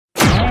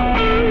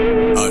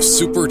a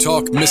Super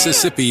Talk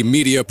Mississippi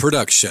media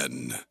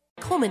production.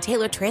 Coleman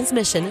Taylor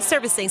Transmission,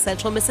 servicing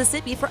Central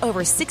Mississippi for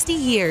over 60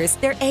 years.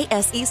 Their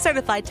ASE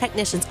certified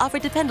technicians offer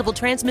dependable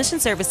transmission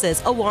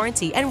services, a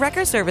warranty, and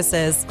wrecker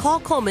services.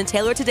 Call Coleman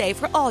Taylor today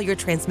for all your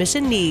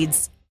transmission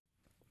needs.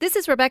 This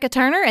is Rebecca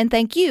Turner, and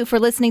thank you for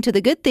listening to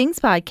the Good Things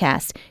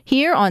Podcast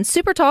here on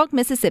Super Talk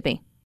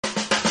Mississippi.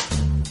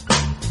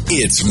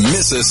 It's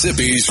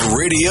Mississippi's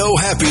Radio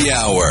Happy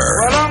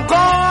Hour. Well, I'm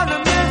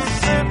going to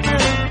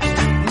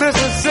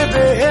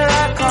Mississippi, here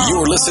I come.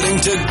 You're listening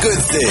to Good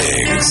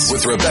Things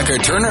with Rebecca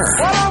Turner.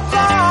 Well, I'm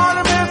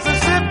going to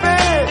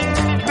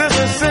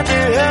Mississippi,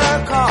 here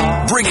I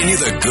come. Bringing you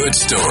the good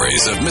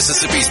stories of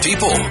Mississippi's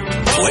people,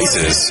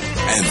 places,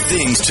 and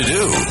things to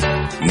do.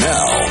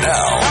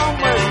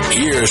 Now,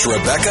 here's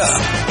Rebecca.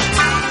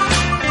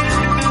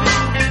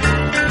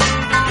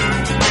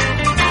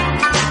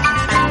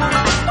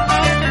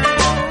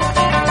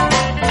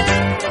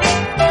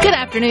 Good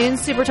afternoon,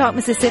 Super Talk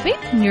Mississippi.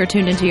 You're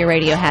tuned into your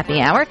Radio Happy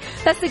Hour.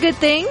 That's the Good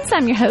Things.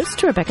 I'm your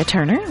host, Rebecca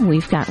Turner.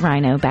 We've got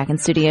Rhino back in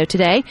studio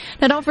today.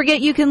 Now, don't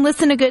forget you can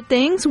listen to Good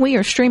Things. We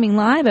are streaming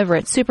live over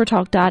at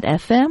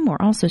supertalk.fm. We're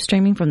also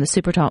streaming from the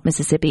Super Talk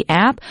Mississippi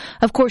app.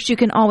 Of course, you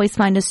can always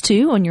find us,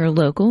 too, on your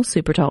local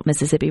Super Talk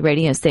Mississippi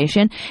radio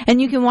station. And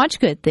you can watch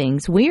Good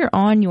Things. We are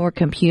on your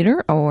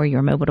computer or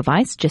your mobile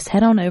device. Just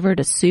head on over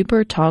to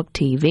Super Talk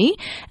TV.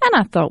 And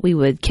I thought we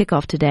would kick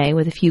off today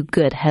with a few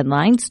good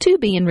headlines to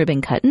be in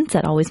ribbon cutting.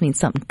 That always means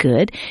something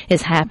good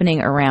is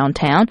happening around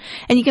town.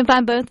 And you can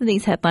find both of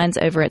these headlines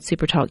over at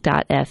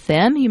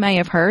supertalk.fm. You may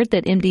have heard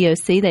that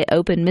MDOC, they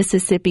opened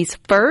Mississippi's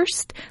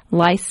first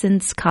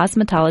licensed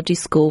cosmetology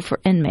school for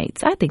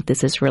inmates. I think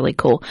this is really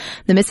cool.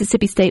 The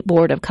Mississippi State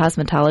Board of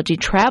Cosmetology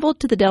traveled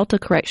to the Delta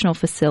Correctional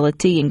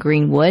Facility in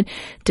Greenwood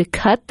to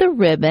cut the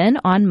ribbon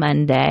on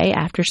Monday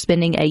after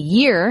spending a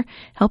year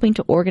helping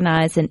to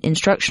organize an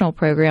instructional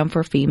program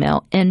for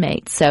female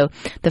inmates. So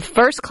the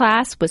first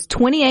class was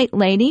 28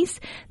 ladies.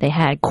 They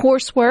had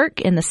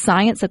coursework in the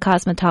science of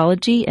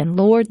cosmetology, and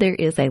Lord, there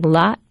is a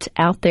lot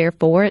out there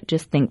for it.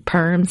 Just think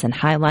perms and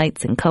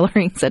highlights and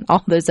colorings and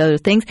all those other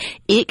things.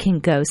 It can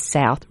go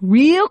south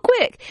real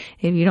quick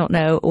if you don't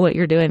know what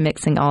you're doing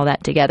mixing all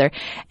that together.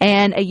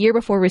 And a year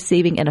before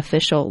receiving an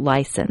official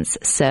license.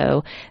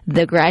 So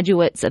the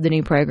graduates of the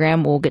new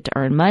program will get to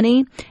earn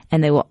money,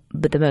 and they will,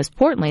 but the most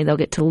importantly, they'll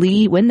get to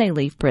leave when they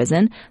leave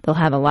prison. They'll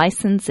have a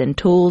license and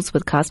tools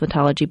with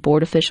cosmetology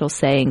board officials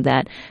saying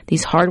that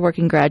these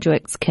hardworking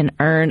graduates can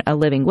earn a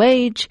living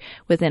wage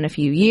within a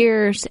few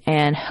years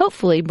and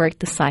hopefully break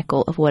the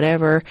cycle of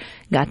whatever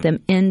got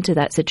them into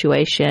that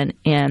situation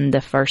in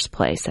the first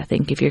place. I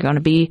think if you're going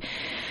to be,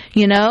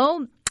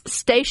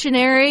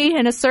 stationary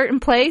in a certain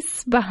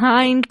place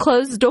behind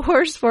closed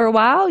doors for a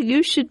while,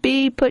 you should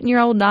be putting your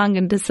old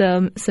noggin to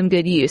some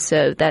good use.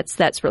 So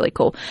that's really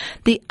cool.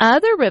 The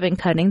other ribbon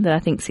cutting that I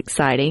think is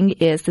exciting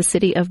is the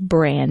city of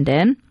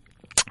Brandon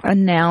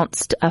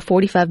announced a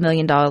 $45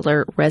 million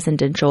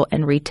residential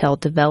and retail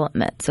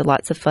development. So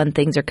lots of fun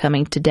things are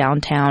coming to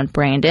downtown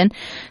Brandon.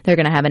 They're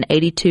going to have an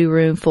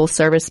 82-room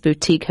full-service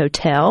boutique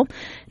hotel,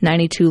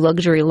 92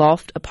 luxury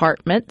loft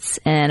apartments,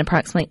 and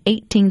approximately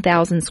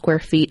 18,000 square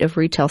feet of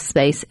retail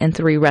space and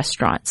 3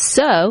 restaurants.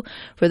 So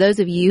for those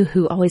of you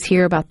who always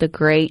hear about the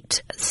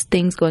great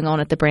things going on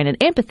at the Brandon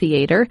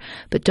Amphitheater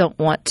but don't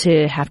want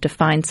to have to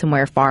find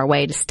somewhere far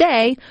away to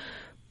stay,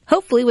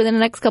 hopefully within the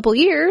next couple of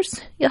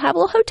years, you'll have a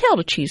little hotel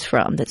to choose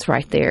from that's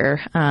right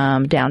there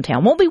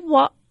downtown. Won't be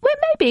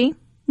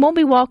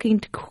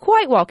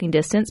quite walking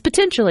distance,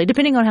 potentially,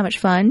 depending on how much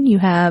fun you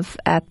have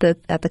at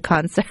the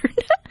concert.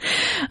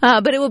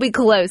 But it will be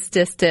close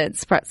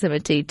distance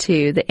proximity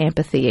to the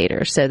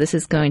amphitheater. So this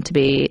is going to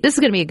be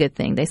a good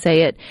thing. They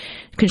say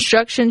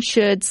construction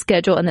should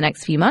schedule in the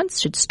next few months,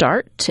 should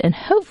start, and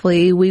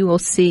hopefully we will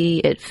see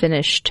it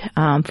finished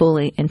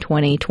fully in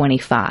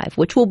 2025,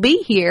 which will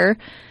be here,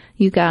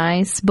 you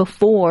guys,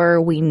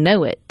 before we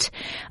know it.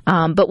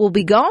 But will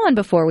be gone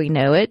before we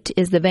know it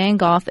is the Van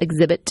Gogh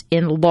exhibit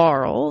in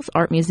Laurel's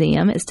Art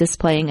Museum. It's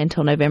displaying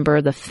until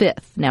November the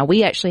 5th. Now,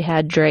 we actually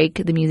had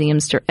Drake, the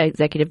museum's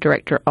executive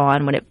director,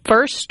 on when it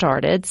first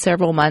started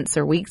several months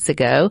or weeks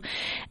ago,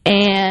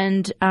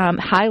 and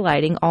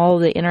highlighting all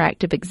the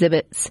interactive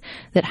exhibits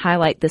that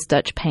highlight this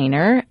Dutch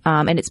painter.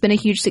 And it's been a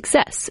huge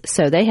success.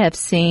 So they have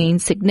seen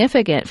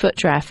significant foot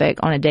traffic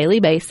on a daily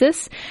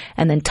basis,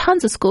 and then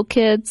tons of school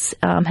kids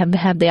have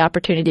had the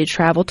opportunity to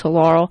travel to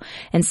Laurel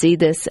and see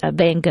this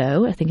Van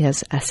Gogh. I think I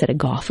said a Van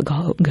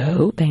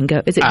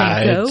Gogh. Is it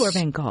Van Gogh or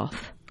Van Gogh?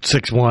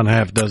 6 one,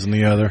 half dozen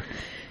the other.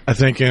 I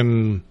think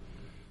in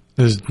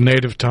his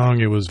native tongue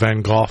it was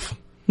Van Gogh.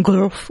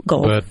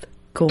 But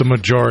the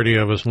majority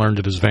of us learned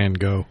it as Van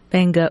Gogh.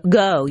 Van Gogh.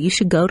 Go. You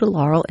should go to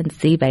Laurel and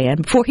see Van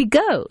before he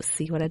goes.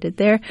 See what I did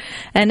there?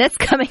 And that's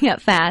coming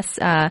up fast,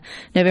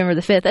 November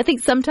the 5th. I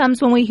think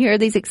sometimes when we hear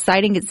these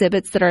exciting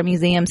exhibits that our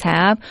museums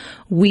have,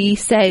 we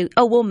say,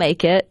 oh, we'll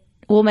make it.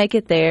 we'll make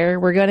it there.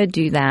 We're going to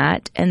do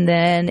that. And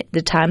then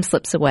the time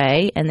slips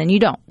away and then you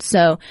don't.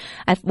 So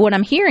what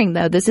I'm hearing,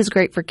 though, this is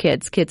great for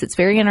kids. It's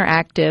very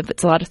interactive.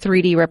 It's a lot of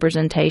 3D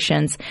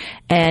representations.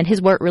 And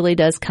his work really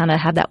does kind of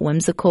have that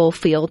whimsical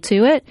feel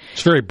to it.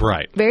 It's very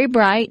bright. Very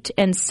bright.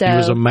 And so he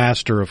was a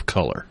master of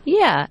color.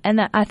 Yeah.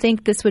 And I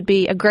think this would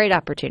be a great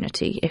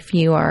opportunity if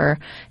you are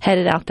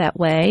headed out that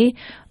way.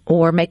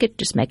 Or make a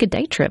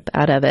day trip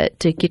out of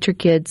it to get your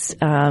kids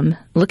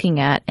looking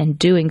at and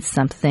doing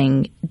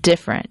something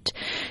different.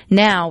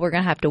 Now we're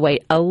going to have to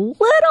wait a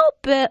little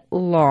bit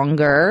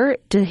longer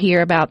to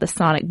hear about the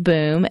Sonic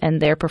Boom and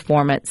their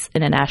performance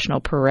in a national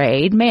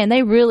parade. Man,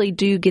 they really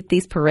do get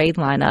these parade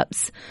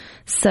lineups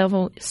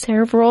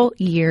several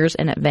years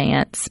in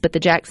advance. But the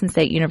Jackson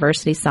State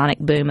University Sonic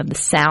Boom of the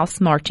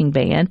South Marching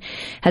Band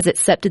has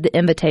accepted the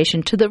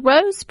invitation to the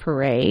Rose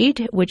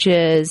Parade, which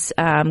is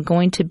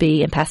going to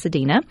be in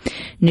Pasadena,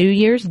 New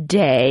Year's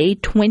Day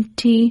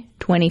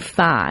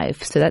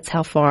 2025. So that's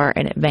how far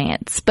in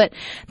advance. But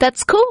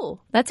that's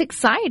cool. That's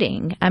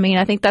exciting. I mean,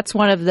 I think that's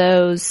one of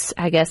those,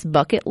 I guess,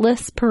 bucket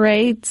list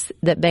parades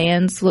that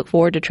bands look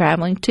forward to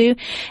traveling to.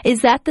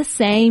 Is that the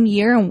same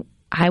year?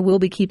 I will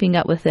be keeping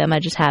up with them. I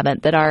just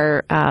haven't. That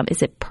our,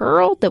 is it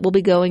Pearl that will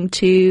be going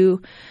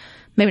to,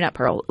 maybe not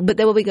Pearl, but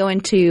they will be going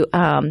to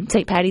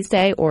St. Patty's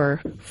Day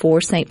or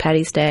for St.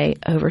 Patty's Day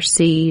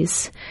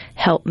overseas.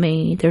 Help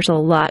me. There's a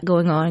lot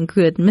going on in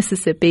good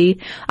Mississippi.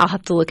 I'll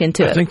have to look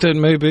into it. I think that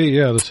may be,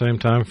 the same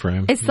time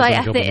frame. It's like,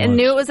 I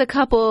knew it was a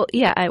couple,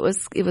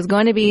 it was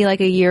going to be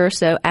like a year or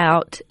so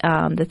out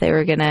that they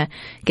were going to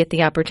get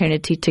the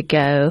opportunity to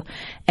go.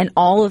 And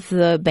all of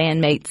the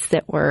bandmates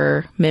that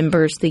were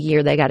members the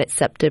year they got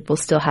accepted will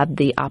still have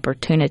the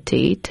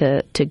opportunity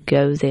to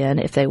go then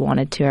if they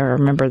wanted to. I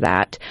remember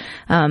that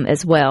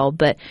as well.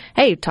 But,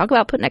 hey, talk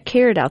about putting a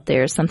carrot out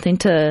there, something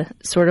to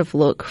sort of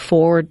look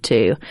forward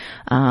to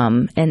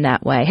in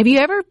that way. Have you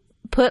ever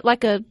put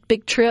like a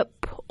big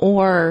trip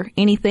or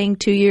anything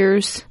 2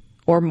 years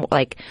or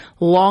like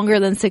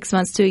longer than 6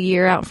 months to a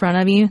year out in front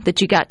of you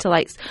that you got to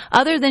like,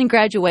 other than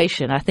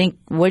graduation? I think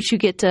once you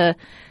get to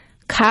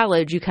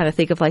college, you kind of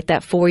think of like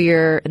that 4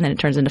 year and then it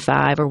turns into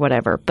 5 or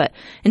whatever. But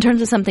in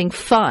terms of something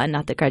fun,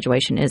 not that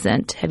graduation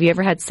isn't, have you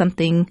ever had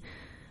something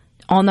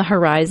on the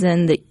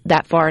horizon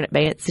that far in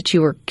advance that you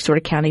were sort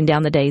of counting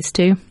down the days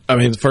to? I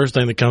mean, the first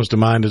thing that comes to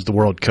mind is the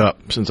World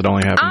Cup, since it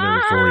only happened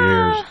every 4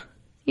 years.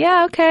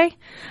 Yeah, okay.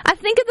 I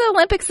think of the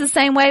Olympics the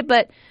same way,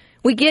 but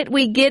we get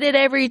it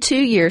every 2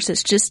 years.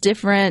 It's just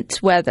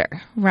different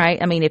weather,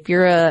 right? I mean, if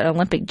you're an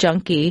Olympic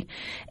junkie,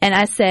 and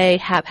I say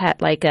have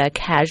had like a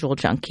casual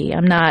junkie,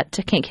 I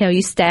can't tell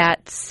you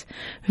stats,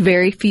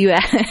 very few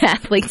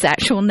athletes'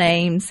 actual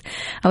names.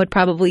 I would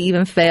probably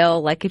even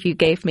fail, like if you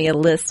gave me a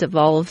list of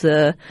all of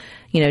the,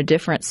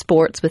 different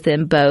sports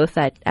within both,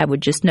 I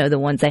would just know the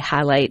ones they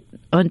highlight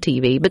on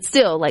TV. But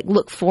still, like,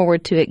 look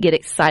forward to it, get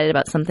excited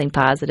about something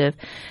positive,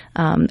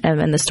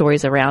 and the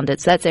stories around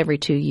it. So that's every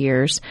 2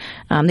 years.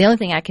 The only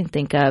thing I can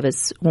think of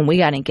is when we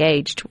got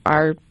engaged,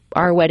 our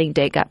wedding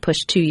date got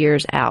pushed 2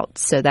 years out.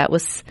 So that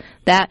was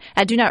that.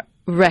 I do not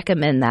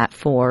recommend that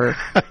for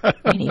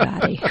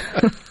anybody.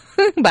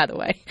 By the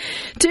way,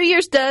 2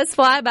 years does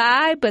fly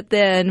by, but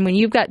then when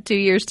you've got 2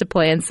 years to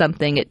plan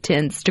something, it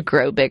tends to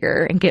grow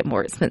bigger and get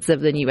more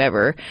expensive than you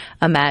ever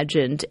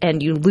imagined,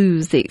 and you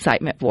lose the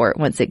excitement for it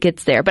once it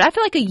gets there. But I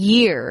feel like a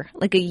year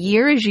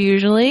is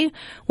usually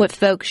what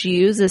folks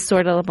use as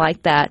sort of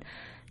like that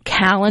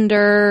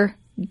calendar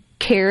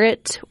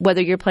carrot,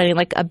 whether you're planning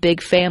like a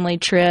big family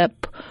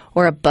trip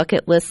or a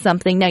bucket list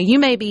something. Now, you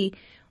may be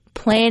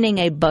planning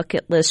a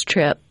bucket list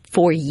trip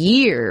for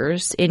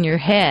years in your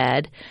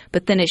head,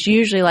 but then it's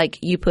usually like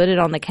you put it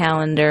on the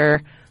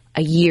calendar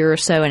a year or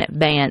so in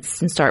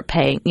advance and start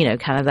paying,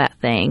 kind of that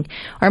thing.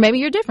 Or maybe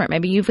you're different.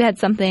 Maybe you've had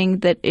something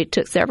that it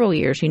took several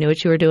years. You knew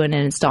what you were doing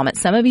in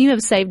installments. Some of you have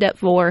saved up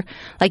for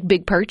like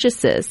big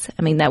purchases.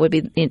 I mean, that would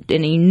be,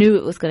 and you knew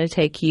it was going to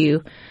take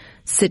you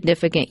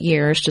significant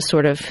years to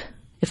sort of,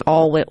 if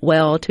all went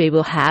well, to be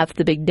able to have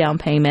the big down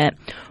payment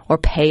or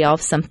pay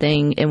off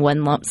something in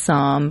one lump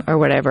sum or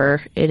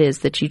whatever it is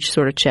that you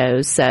sort of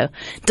chose. So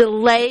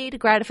delayed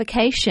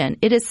gratification,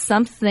 it is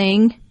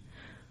something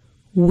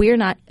we're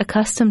not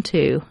accustomed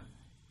to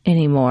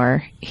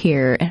anymore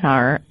here in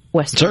our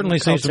Western culture. Certainly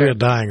seems to be a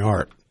dying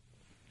art.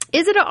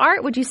 Is it an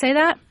art? Would you say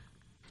that?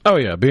 Oh,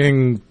 yeah.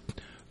 Being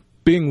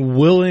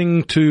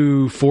willing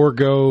to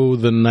forego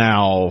the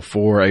now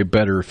for a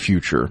better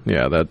future.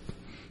 Yeah,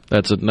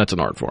 that's an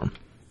art form.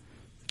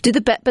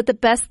 But the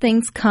best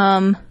things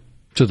come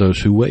to those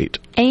who wait,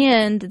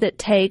 and that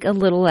take a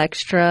little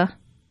extra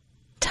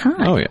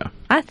time. Oh yeah,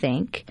 I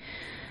think.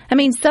 I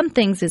mean, some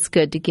things it's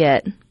good to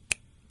get,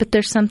 but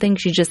there's some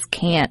things you just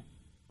can't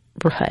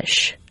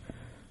rush,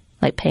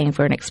 like paying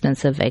for an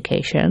expensive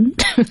vacation.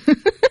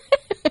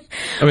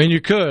 I mean,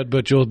 you could,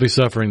 but you'll be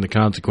suffering the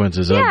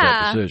consequences of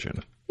that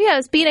decision. Yeah,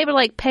 it's being able to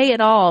like pay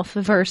it off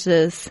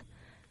versus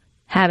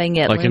having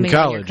it like in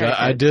college.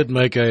 I did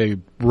make a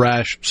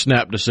rash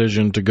snap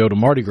decision to go to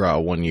Mardi Gras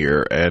one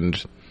year,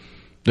 and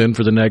then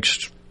for the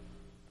next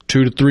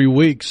 2 to 3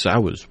 weeks, I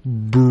was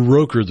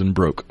broker than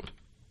broke.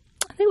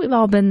 I think we've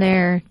all been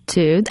there,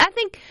 too. I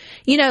think,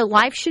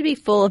 life should be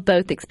full of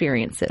both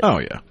experiences. Oh,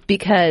 yeah.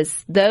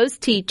 Because those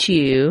teach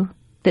you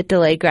that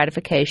delayed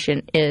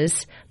gratification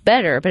is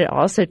better, but it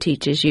also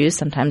teaches you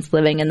sometimes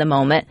living in the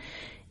moment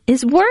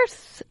is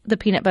worth the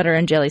peanut butter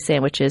and jelly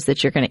sandwiches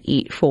that you're going to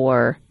eat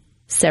for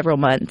several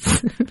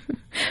months.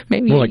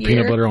 Maybe more like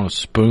peanut butter on a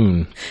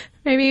spoon.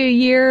 Maybe a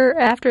year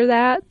after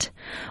that.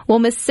 Well,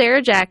 Miss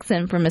Sarah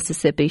Jackson from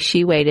Mississippi,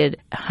 she waited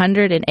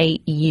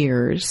 108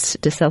 years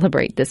to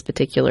celebrate this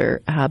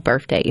particular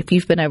birthday. If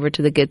you've been over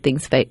to the Good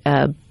Things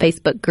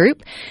Facebook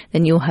group,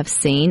 then you'll have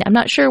seen. I'm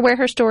not sure where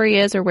her story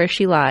is or where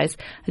she lies.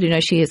 I do know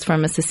she is from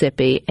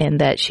Mississippi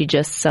and that she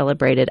just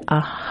celebrated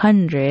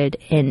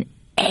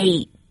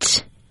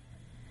 108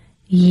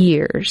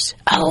 years.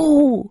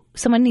 Oh,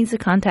 someone needs to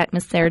contact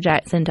Miss Sarah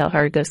Jackson and tell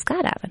her to go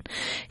skydiving,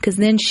 because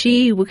then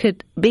she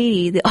could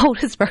be the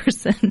oldest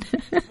person.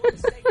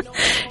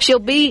 She'll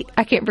be,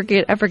 I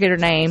forget her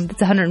name.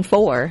 It's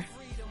 104.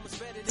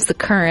 It's the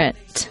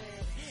current.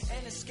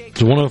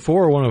 It's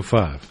 104 or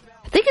 105?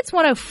 I think it's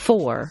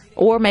 104,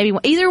 or maybe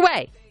either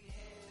way.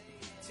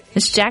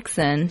 Miss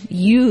Jackson,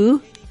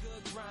 you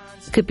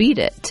could beat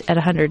it at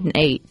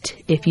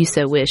 108 if you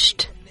so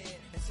wished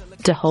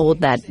to hold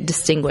that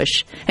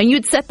distinguish. And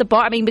you'd set the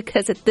bar,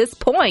 because at this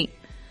point...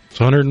 It's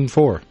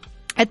 104.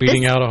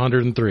 Beating out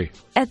 103.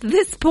 At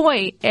this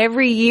point,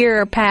 every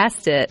year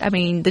past it,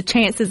 the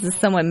chances of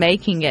someone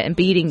making it and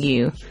beating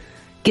you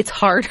gets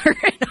harder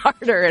and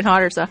harder and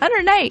harder. So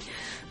 108,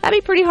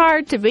 that'd be pretty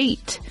hard to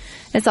beat.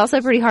 It's also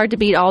pretty hard to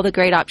beat all the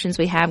great options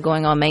we have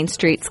going on Main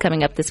Streets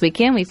coming up this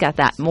weekend. We've got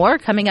that more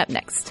coming up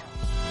next.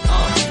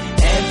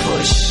 And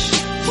push.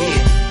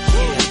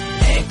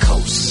 Yeah. And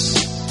coast.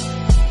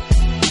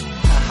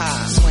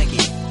 Swanky.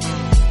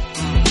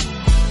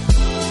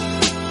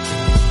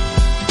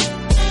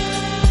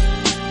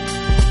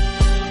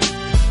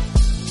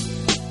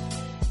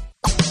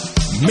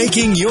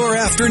 Making your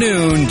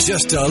afternoon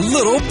just a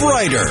little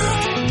brighter.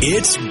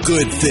 It's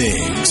Good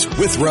Things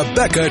with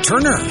Rebecca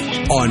Turner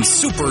on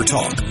Super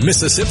Talk,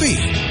 Mississippi.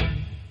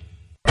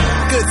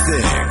 Good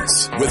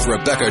Things with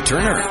Rebecca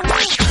Turner.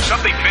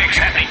 Something big's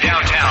happening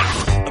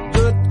downtown.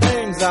 Good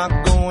things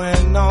are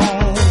going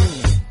on.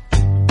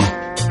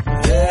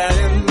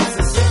 Yeah, in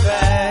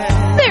Mississippi.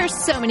 There's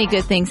so many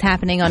good things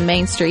happening on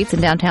main streets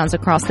and downtowns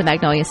across the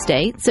Magnolia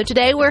State. So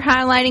today we're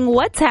highlighting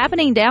what's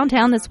happening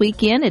downtown this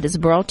weekend. It is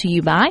brought to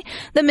you by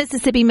the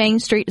Mississippi Main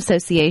Street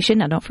Association.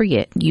 Now don't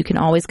forget, you can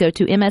always go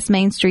to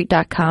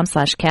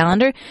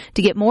msmainstreet.com/calendar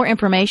to get more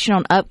information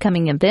on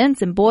upcoming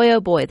events. And boy,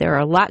 oh boy, there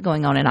are a lot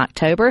going on in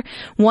October.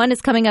 One is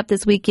coming up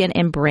this weekend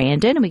in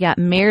Brandon. And we got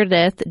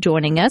Meredith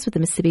joining us with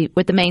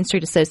the Main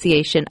Street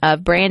Association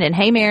of Brandon.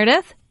 Hey,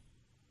 Meredith.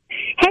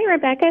 Hey,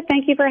 Rebecca.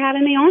 Thank you for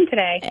having me on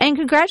today. And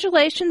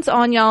congratulations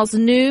on y'all's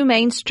new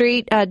Main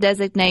Street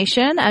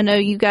designation. I know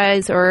you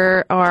guys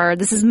are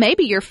this is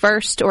maybe your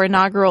first or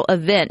inaugural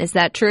event. Is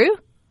that true?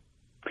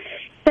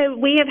 So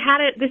we have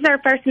had it. This is our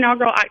first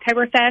inaugural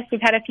Oktoberfest.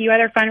 We've had a few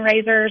other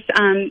fundraisers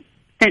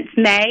since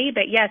May,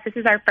 but yes, this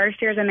is our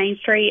first year as a Main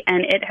Street,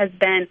 and it has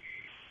been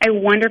a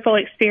wonderful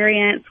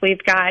experience.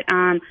 We've got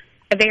a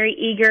very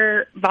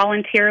eager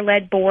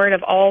volunteer-led board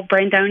of all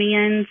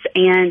Brandonians,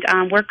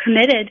 and we're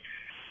committed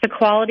to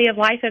quality of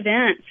life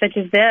events such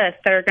as this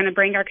that are going to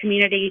bring our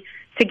community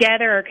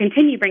together or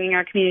continue bringing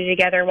our community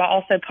together while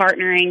also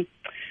partnering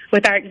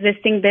with our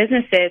existing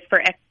businesses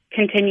for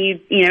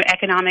continued,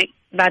 economic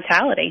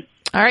vitality.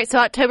 All right, so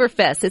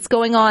Oktoberfest, it's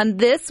going on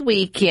this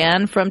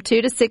weekend from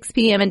 2 to 6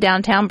 p.m. in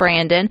downtown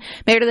Brandon.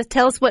 Meredith,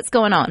 tell us what's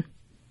going on.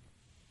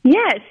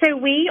 Yeah, so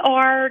we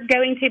are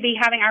going to be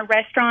having our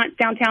restaurants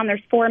downtown.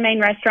 There's 4 main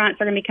restaurants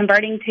that are going to be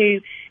converting to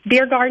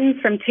beer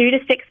gardens from 2 to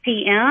 6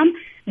 p.m.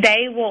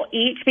 They will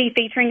each be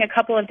featuring a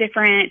couple of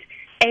different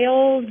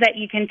ales that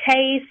you can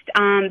taste.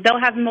 They'll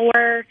have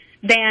more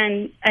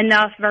than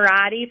enough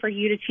variety for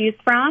you to choose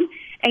from.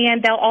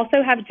 And they'll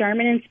also have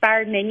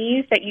German-inspired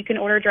menus that you can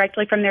order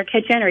directly from their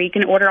kitchen, or you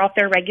can order off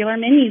their regular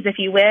menus if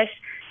you wish.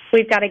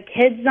 We've got a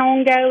kids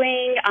zone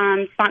going,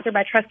 sponsored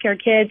by Trust Care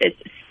Kids. It's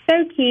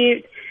so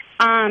cute.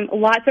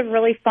 Lots of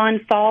really fun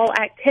fall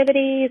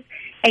activities.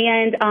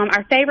 And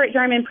our favorite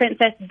German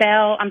Princess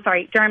Snow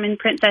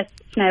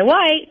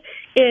White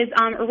is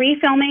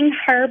refilming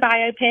her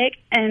biopic,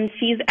 and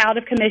she's out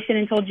of commission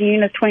until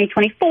June of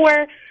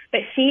 2024.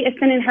 But she is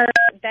sending her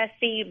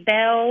bestie,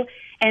 Belle,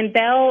 and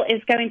Belle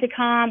is going to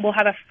come. We'll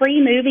have a free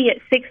movie at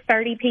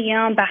 6:30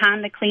 p.m.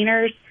 Behind the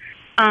Cleaners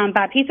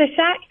by Pizza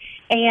Shack,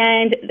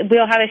 and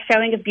we'll have a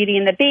showing of Beauty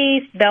and the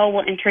Beast. Belle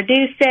will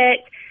introduce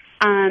it.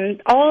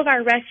 All of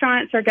our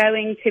restaurants are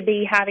going to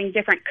be having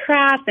different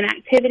crafts and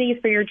activities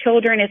for your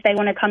children if they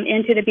want to come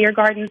into the beer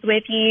gardens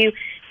with you.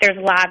 There's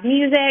live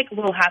music.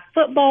 We'll have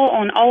football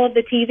on all of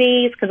the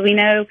TVs because we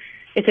know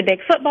it's a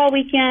big football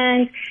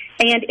weekend.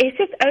 And it's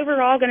just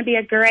overall going to be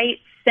a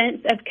great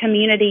sense of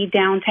community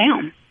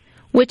downtown.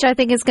 Which I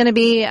think is going to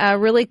be a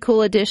really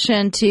cool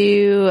addition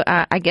to,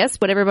 I guess,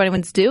 what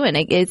everyone's doing.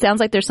 It sounds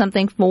like there's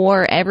something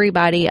for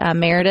everybody,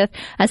 Meredith.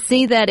 I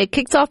see that it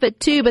kicks off at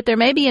 2, but there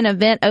may be an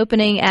event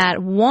opening at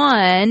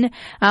 1.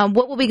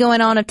 What will be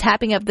going on of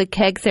tapping up the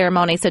keg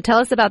ceremony? So tell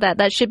us about that.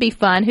 That should be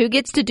fun. Who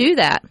gets to do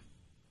that?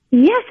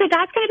 Yeah, so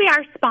that's going to be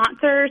our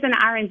sponsors and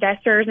our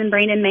investors in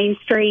Brandon Main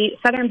Street.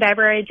 Southern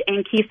Beverage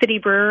and Key City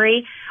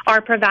Brewery are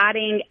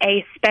providing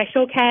a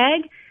special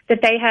keg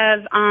that they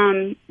have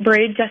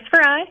brewed just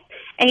for us.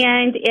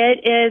 And it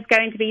is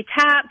going to be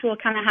tapped. We'll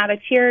kind of have a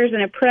cheers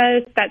and a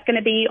prost. That's going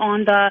to be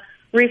on the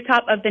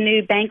rooftop of the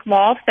new bank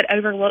lofts that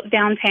overlook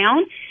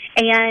downtown.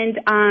 And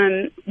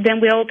then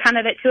we'll kind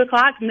of at 2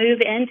 o'clock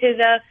move into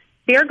the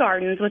beer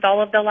gardens with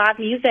all of the live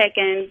music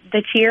and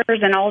the cheers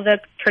and all the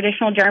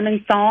traditional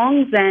German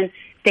songs and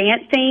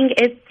dancing.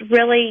 It's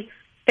really,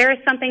 there is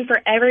something for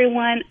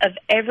everyone of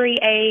every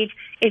age.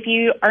 If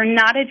you are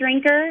not a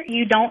drinker,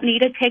 you don't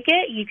need a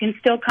ticket. You can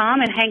still come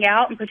and hang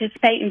out and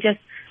participate in just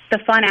the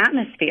fun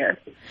atmosphere.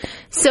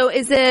 So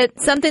is it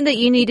something that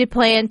you need to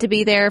plan to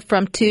be there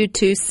from 2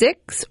 to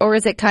 6, or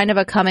is it kind of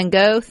a come and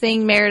go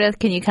thing, Meredith?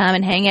 Can you come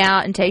and hang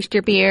out and taste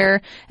your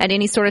beer at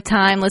any sort of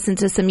time, listen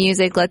to some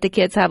music, let the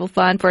kids have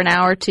fun for an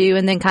hour or two,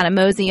 and then kind of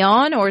mosey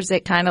on? Or is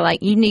it kind of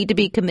like you need to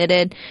be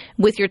committed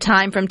with your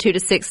time from 2 to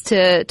 6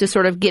 to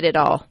sort of get it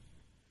all?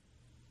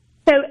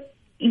 So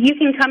you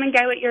can come and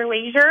go at your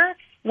leisure.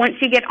 Once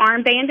you get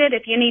armbanded,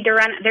 if you need to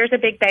run, there's a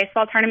big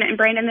baseball tournament in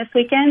Brandon this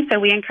weekend,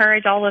 so we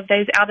encourage all of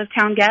those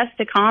out-of-town guests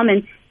to come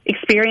and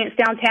experience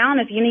downtown.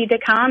 If you need to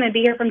come and be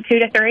here from 2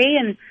 to 3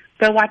 and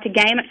go watch a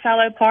game at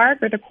Shallow Park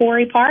or the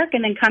Quarry Park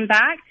and then come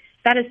back,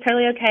 that is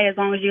totally okay as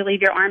long as you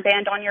leave your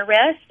armband on your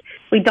wrist.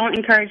 We don't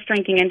encourage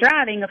drinking and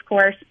driving, of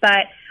course,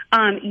 but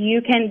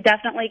you can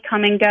definitely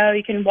come and go.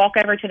 You can walk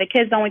over to the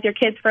kids' zone with your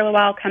kids for a little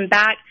while, come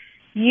back.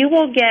 You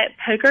will get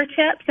poker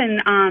chips,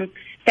 and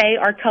they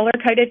are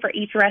color-coded for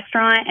each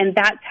restaurant, and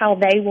that's how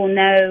they will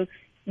know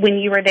when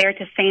you were there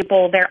to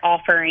sample their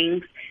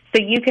offerings.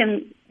 So you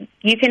can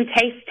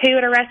taste 2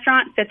 at a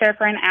restaurant, sit there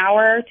for an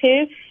hour or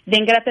 2,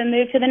 then get up and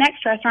move to the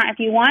next restaurant if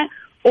you want,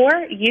 or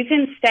you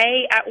can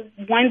stay at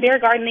one beer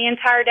garden the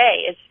entire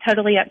day. It's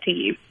totally up to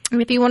you.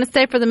 If you want to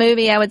stay for the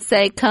movie, I would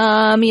say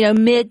come,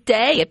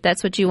 midday if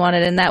that's what you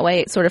wanted. And that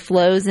way it sort of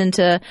flows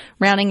into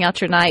rounding out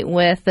your night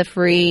with the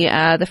free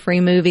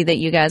movie that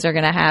you guys are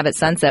going to have at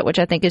sunset, which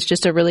I think is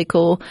just a really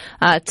cool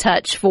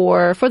touch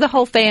for the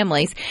whole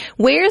families.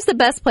 Where's the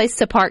best place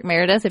to park,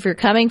 Meredith? If you're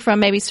coming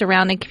from maybe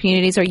surrounding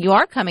communities, or you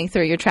are coming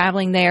through, you're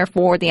traveling there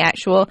for the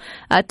actual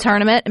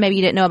tournament, maybe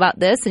you didn't know about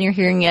this and you're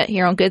hearing it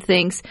here on Good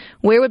Things,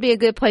 where would be a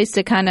good place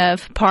to kind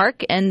of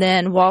park and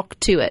then walk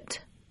to it?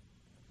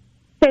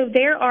 So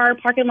there are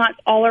parking lots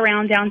all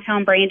around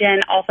downtown Brandon,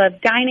 off of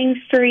Dining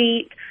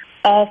Street,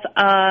 off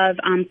of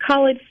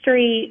College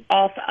Street,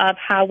 off of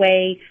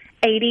Highway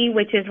 80,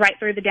 which is right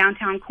through the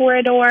downtown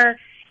corridor.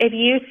 If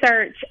you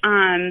search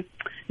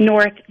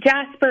North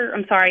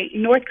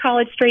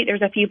College Street,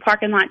 there's a few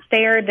parking lots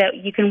there that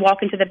you can walk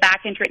into the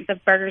back entrance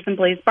of Burgers and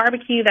Blues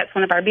Barbecue. That's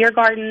one of our beer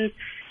gardens.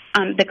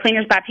 The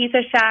Cleaners by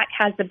Pizza Shack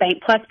has the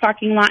Bank Plus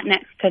parking lot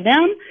next to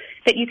them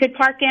that you could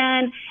park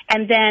in.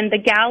 And then the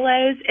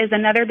Gallows is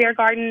another beer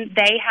garden.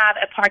 They have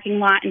a parking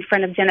lot in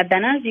front of Jenna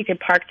Bena's. You could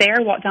park there,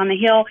 walk down the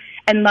hill.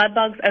 And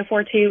Mudbugs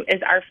 042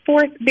 is our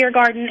 4th beer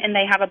garden, and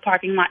they have a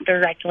parking lot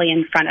directly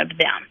in front of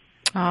them.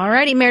 All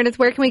righty, Meredith,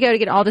 where can we go to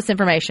get all this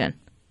information?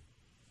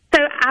 So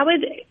I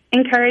would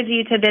encourage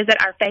you to visit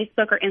our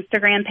Facebook or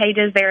Instagram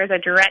pages. There is a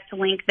direct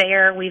link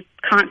there. We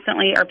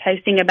constantly are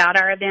posting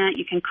about our event.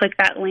 You can click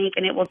that link,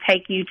 and it will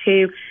take you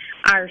to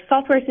our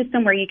software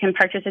system where you can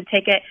purchase a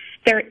ticket.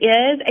 There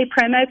is a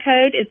promo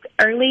code. It's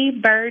Early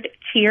Bird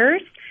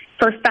Cheers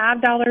for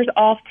 $5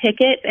 off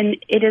tickets, and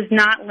it is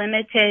not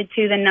limited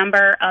to the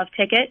number of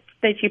tickets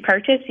that you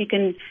purchase.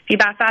 If you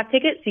buy 5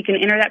 tickets, you can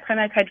enter that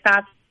promo code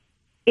 5.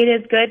 It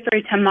is good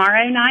through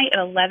tomorrow night at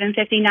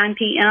 11:59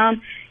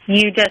 p.m.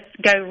 You just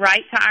go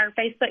right to our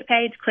Facebook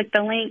page, click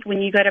the link.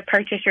 When you go to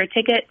purchase your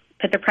ticket,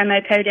 put the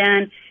promo code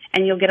in,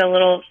 and you'll get a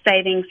little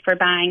savings for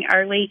buying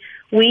early.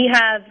 We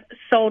have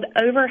sold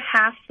over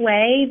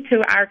halfway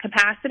to our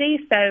capacity,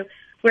 so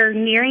we're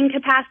nearing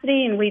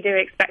capacity, and we do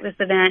expect this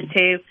event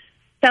to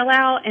sell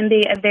out and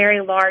be a very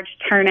large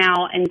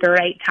turnout and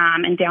great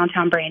time in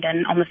downtown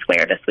Brandon on the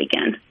square this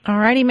weekend. All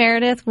righty,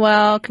 Meredith.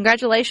 Well,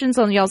 congratulations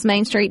on y'all's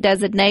Main Street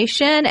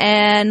designation,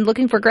 and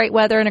looking for great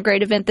weather and a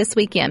great event this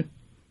weekend.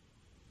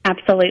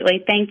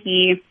 Absolutely. Thank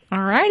you.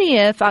 All righty.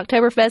 If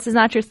Oktoberfest is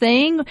not your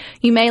thing,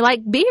 you may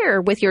like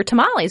beer with your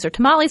tamales, or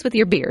tamales with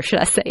your beer, should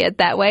I say it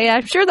that way.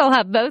 I'm sure they'll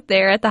have both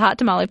there at the Hot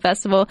Tamale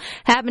Festival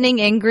happening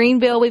in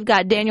Greenville. We've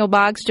got Daniel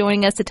Boggs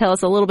joining us to tell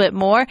us a little bit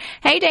more.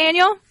 Hey,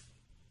 Daniel.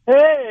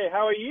 Hey,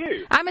 how are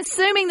you? I'm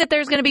assuming that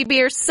there's going to be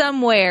beer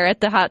somewhere at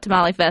the Hot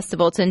Tamale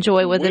Festival to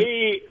enjoy with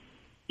it.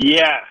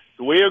 Yes,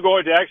 we are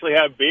going to actually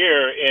have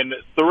beer in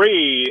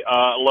 3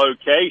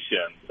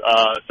 locations.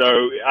 So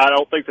I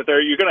don't think that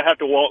you're going to have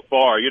to walk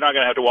far. You're not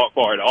going to have to walk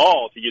far at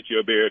all to get you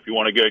a beer if you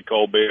want a good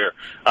cold beer.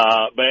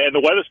 And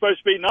the weather's supposed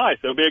to be nice.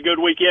 It'll be a good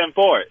weekend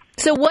for it.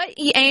 So what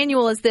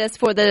annual is this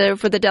for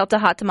the Delta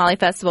Hot Tamale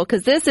Festival?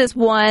 Because this is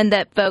one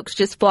that folks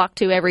just flock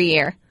to every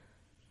year.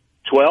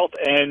 12th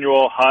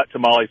annual Hot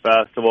Tamale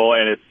Festival,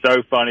 and it's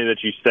so funny that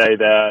you say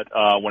that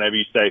whenever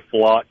you say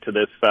flock to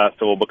this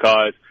festival,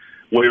 because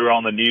we were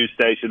on the news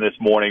station this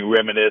morning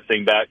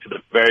reminiscing back to the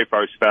very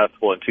first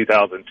festival in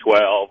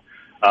 2012,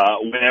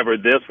 whenever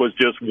this was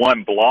just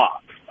one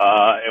block,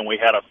 and we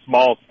had a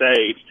small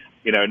stage,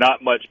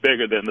 not much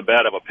bigger than the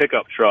bed of a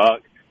pickup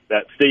truck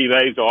that Steve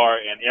Azar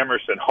and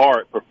Emerson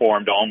Hart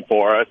performed on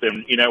for us,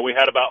 and, we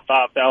had about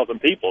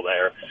 5,000 people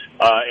there,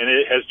 and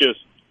it has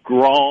just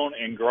grown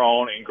and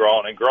grown and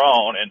grown and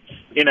grown. And,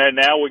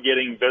 now we're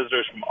getting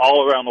visitors from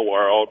all around the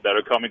world that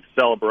are coming to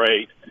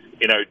celebrate,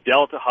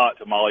 Delta Hot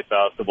Tamale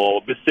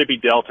Festival, Mississippi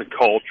Delta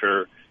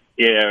culture,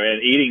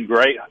 and eating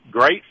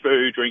great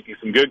food, drinking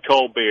some good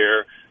cold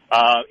beer,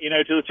 to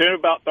the tune of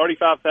about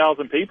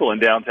 35,000 people in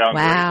downtown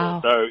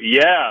Wow.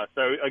 Greenville.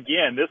 So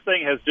again, this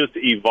thing has just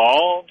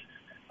evolved,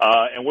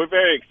 and we're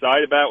very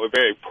excited about it. We're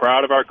very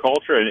proud of our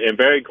culture and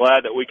very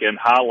glad that we can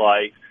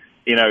highlight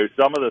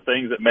some of the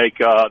things that make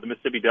the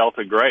Mississippi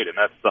Delta great, and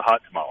that's the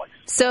hot tamales.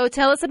 So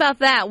tell us about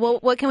that. Well,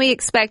 what can we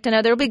expect? I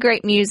know there will be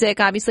great music,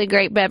 obviously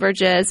great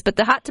beverages, but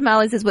the hot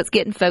tamales is what's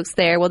getting folks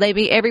there. Will they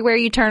be everywhere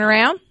you turn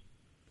around?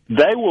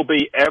 They will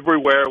be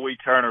everywhere we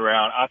turn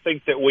around. I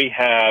think that we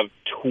have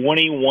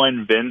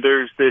 21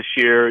 vendors this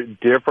year,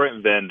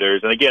 different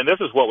vendors. And, again, this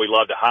is what we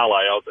love to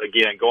highlight.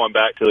 Again, going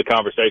back to the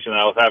conversation that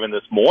I was having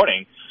this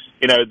morning,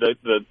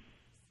 the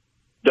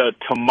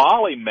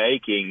tamale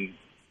making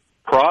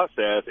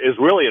process is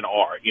really an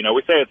art.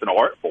 We say it's an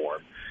art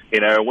form.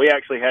 We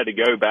actually had to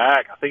go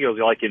back, I think it was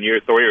like in year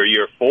 3 or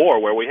year 4,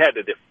 where we had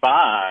to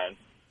define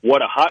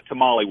what a hot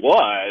tamale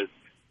was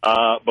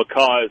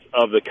because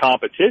of the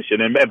competition.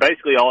 And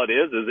basically all it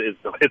is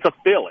it's a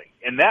filling.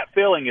 And that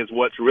filling is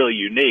what's really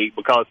unique,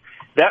 because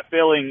that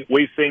filling,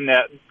 we've seen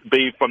that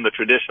be from the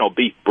traditional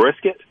beef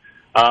brisket.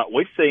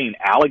 We've seen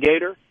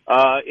alligator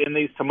in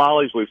these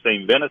tamales. We've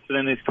seen venison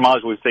in these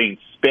tamales. We've seen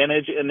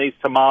spinach in these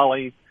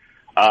tamales.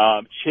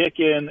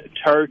 Chicken,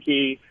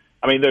 turkey.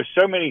 I mean, there's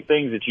so many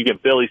things that you can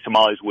fill these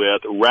tamales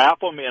with. Wrap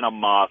them in a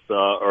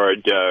masa or a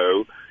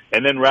dough,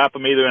 and then wrap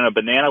them either in a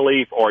banana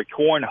leaf or a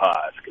corn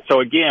husk. So,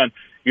 again,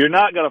 you're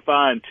not going to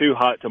find 2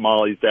 hot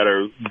tamales that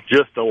are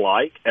just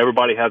alike.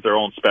 Everybody has their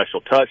own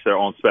special touch, their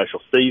own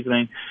special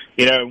seasoning.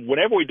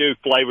 Whenever we do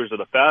flavors of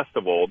the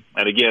festival,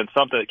 and, again,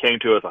 something that came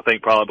to us, I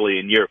think, probably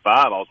in year 5,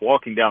 I was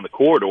walking down the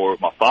corridor with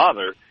my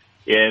father,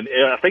 and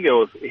I think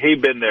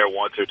he'd been there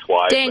once or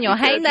twice. Daniel,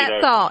 hang on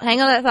that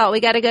thought. We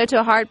got to go to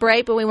a hard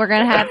break, but we're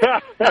going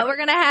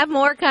to have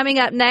more coming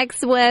up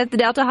next with the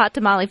Delta Hot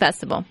Tamale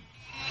Festival.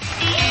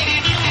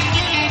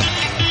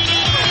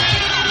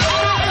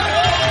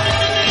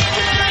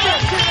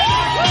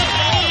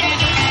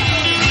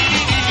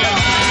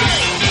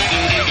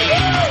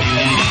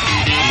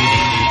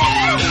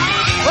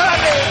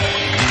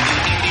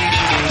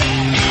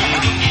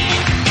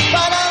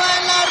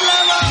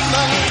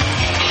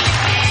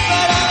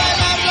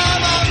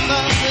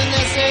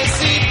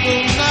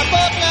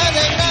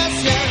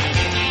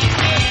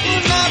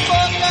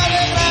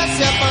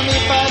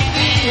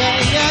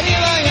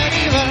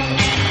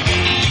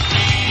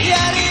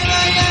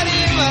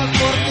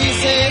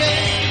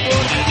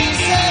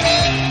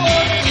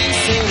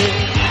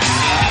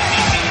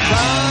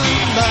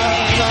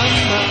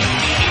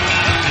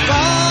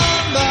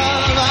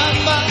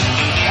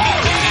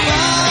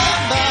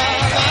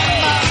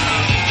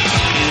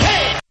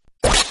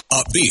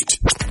 Upbeat,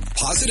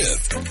 positive,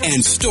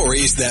 and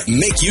stories that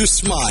make you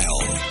smile.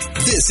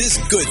 This is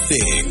Good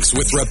Things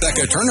with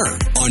Rebecca Turner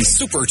on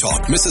Super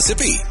Talk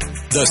Mississippi,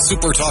 the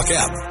Super Talk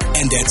app,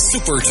 and at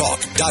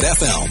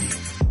supertalk.fm.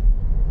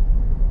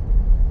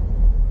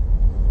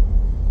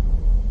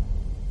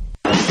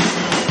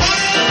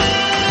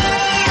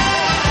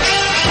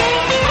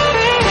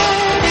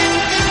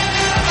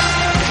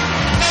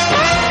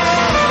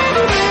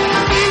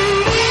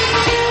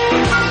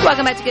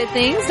 Welcome back to Good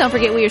Things. Don't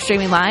forget we are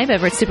streaming live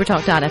over at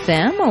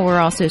supertalk.fm, or we're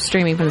also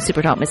streaming from the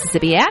Supertalk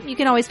Mississippi app. You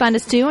can always find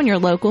us, too, on your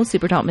local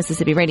Supertalk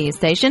Mississippi radio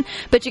station.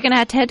 But you're going to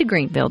have to head to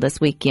Greenville this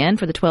weekend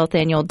for the 12th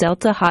Annual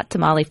Delta Hot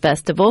Tamale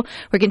Festival.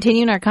 We're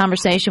continuing our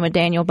conversation with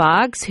Daniel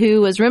Boggs,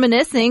 who was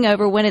reminiscing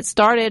over when it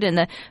started in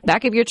the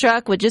back of your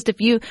truck with just a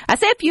few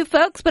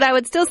folks, but I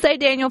would still say,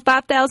 Daniel,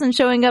 5,000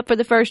 showing up for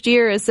the first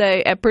year is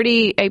a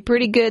pretty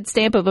good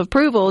stamp of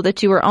approval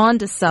that you were on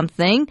to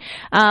something.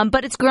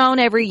 But it's grown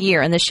every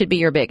year, and this should be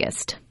your biggest.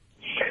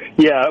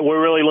 Yeah,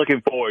 we're really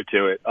looking forward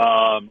to it.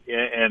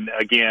 And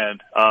again,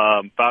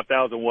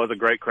 5,000 was a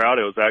great crowd.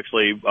 It was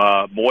actually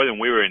more than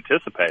we were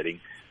anticipating.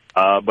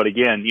 But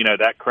again,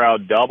 that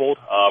crowd doubled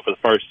for the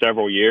first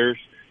several years.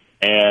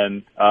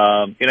 And,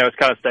 it's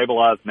kind of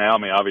stabilized now. I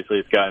mean, obviously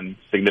it's gotten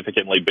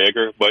significantly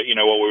bigger, but,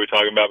 what we were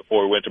talking about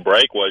before we went to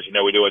break was,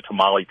 we do a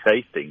tamale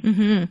tasting,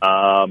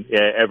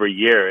 every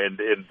year. And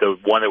the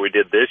one that we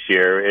did this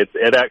year,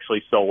 it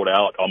actually sold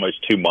out almost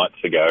 2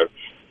 months ago.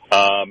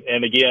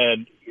 And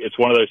again, it's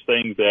one of those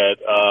things that,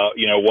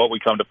 what we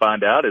come to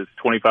find out is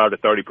 25 to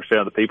 30%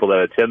 of the people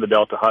that attend the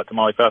Delta Hot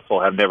Tamale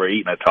Festival have never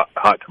eaten a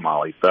hot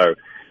tamale. So,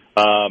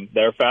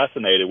 they're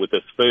fascinated with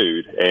this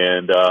food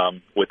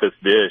and with this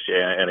dish.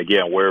 And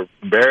again, we're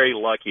very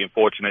lucky and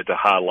fortunate to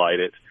highlight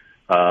it,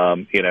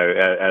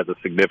 as a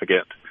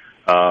significant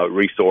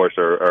resource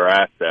or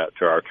asset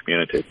to our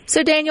community.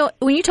 So, Daniel,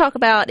 when you talk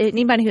about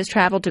anybody who's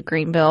traveled to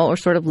Greenville or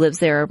sort of lives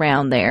there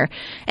around there,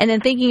 and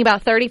then thinking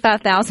about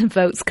 35,000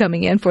 folks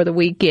coming in for the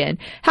weekend,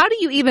 how do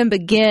you even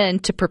begin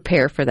to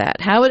prepare for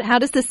that? How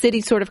does the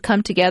city sort of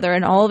come together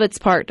and all of its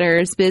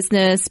partners,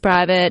 business,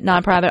 private,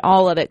 nonprofit,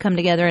 all of it come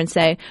together and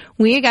say,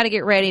 we got to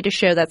get ready to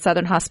show that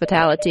Southern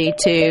hospitality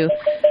to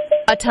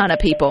a ton of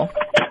people?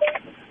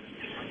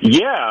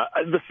 Yeah,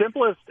 the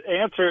simplest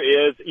answer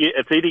is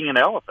it's eating an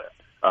elephant.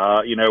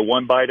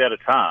 One bite at a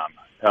time.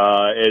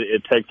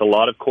 It takes a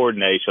lot of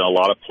coordination, a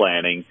lot of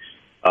planning.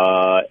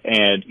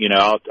 And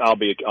I'll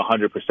be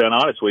 100%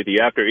 honest with you.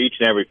 After each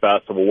and every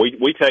festival,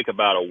 we take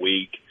about a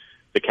week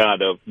to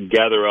kind of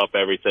gather up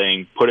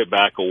everything, put it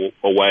back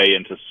away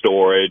into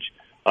storage.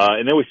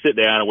 And then we sit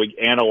down and we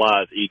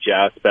analyze each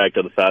aspect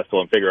of the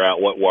festival and figure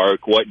out what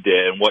worked, what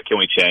didn't, what can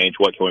we change,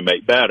 what can we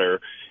make better.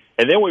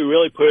 And then we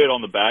really put it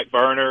on the back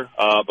burner,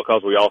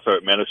 because we also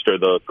administer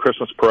the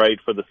Christmas parade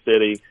for the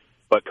city.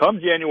 But come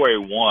January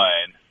 1,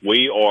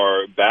 we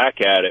are back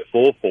at it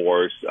full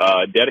force,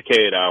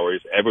 dedicated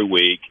hours every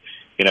week,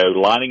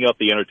 lining up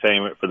the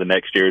entertainment for the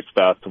next year's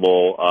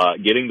festival,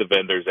 getting the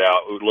vendors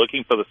out,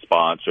 looking for the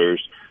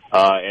sponsors.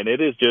 And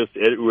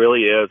it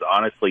really is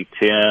honestly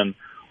 10,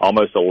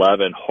 almost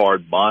 11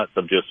 hard months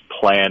of just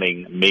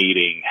planning,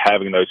 meeting,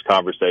 having those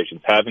conversations,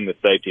 having the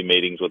safety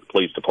meetings with the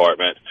police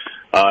department,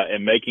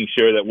 and making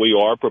sure that we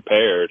are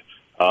prepared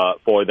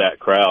for that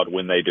crowd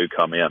when they do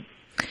come in.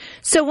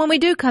 So when we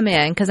do come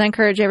in, because I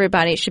encourage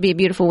everybody, it should be a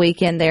beautiful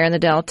weekend there in the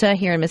Delta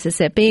here in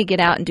Mississippi. Get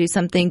out and do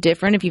something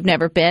different if you've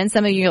never been.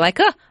 Some of you are like,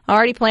 I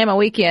already plan my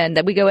weekend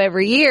that we go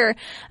every year.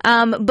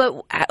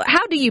 But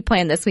how do you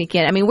plan this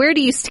weekend? I mean, where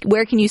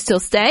can you still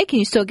stay? Can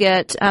you still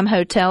get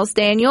hotels,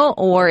 Daniel?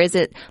 Or is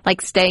it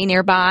like stay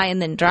nearby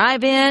and then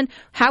drive in?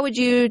 How would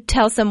you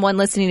tell someone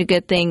listening to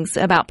Good Things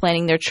about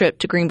planning their trip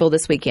to Greenville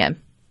this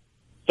weekend?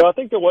 So I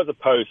think there was a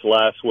post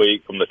last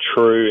week from the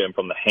True and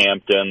from the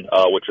Hampton,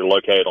 which are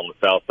located on the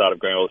south side of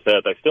Greenville, that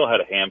said they still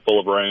had a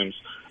handful of rooms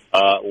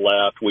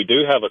left. We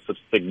do have a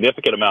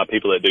significant amount of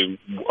people that do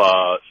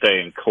stay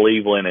in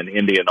Cleveland and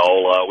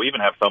Indianola. We even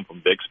have some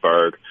from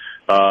Vicksburg,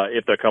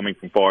 if they're coming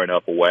from far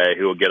enough away,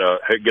 who will get a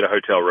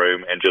hotel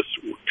room and just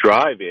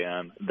drive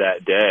in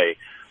that day.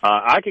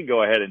 I can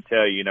go ahead and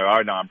tell you,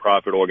 our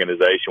nonprofit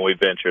organization, we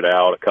ventured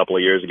out a couple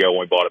of years ago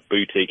when we bought a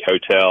boutique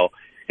hotel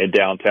in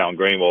downtown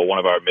Greenville. One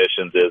of our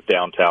missions is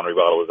downtown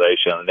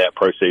revitalization, and net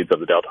proceeds of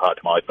the Delta Hot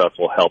Tamale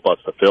Festival help us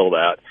fulfill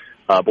that.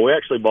 But we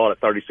actually bought a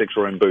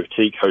 36-room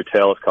boutique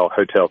hotel. It's called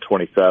Hotel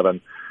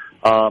 27.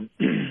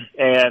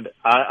 And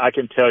I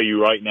can tell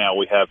you right now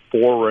we have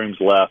 4 rooms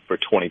left for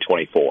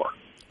 2024.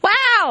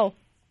 Wow!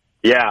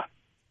 Yeah.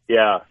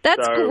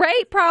 That's a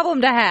great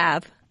problem to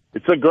have.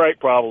 It's a great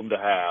problem to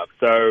have.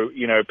 So,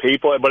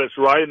 people, but it's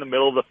right in the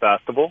middle of the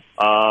festival.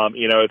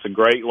 It's a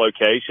great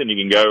location.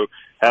 You can go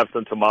have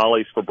some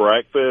tamales for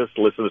breakfast,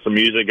 listen to some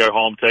music, go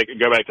home,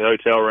 go back to the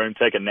hotel room,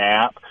 take a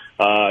nap,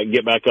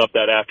 get back up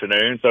that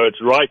afternoon. So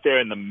it's right there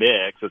in the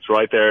mix. It's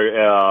right there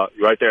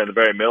in the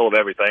very middle of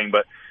everything.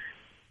 But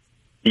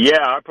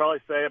yeah, I'd probably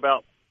say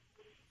about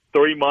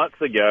 3 months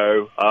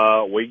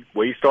ago,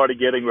 we started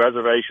getting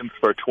reservations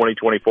for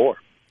 2024.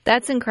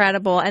 That's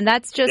incredible. And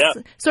that's just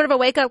sort of a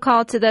wake-up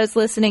call to those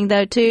listening,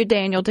 though, too,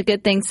 Daniel, to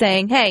Good Things,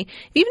 saying, hey,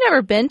 if you've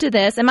never been to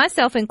this, and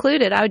myself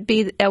included, I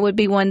would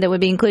be one that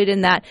would be included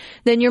in that,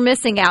 then you're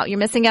missing out. You're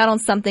missing out on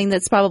something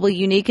that's probably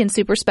unique and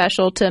super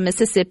special to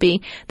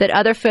Mississippi that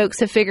other folks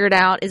have figured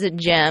out is a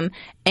gem,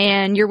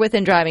 and you're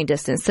within driving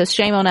distance. So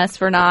shame on us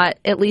for not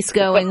at least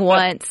going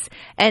once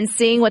and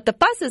seeing what the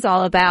fuss is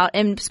all about,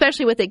 and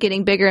especially with it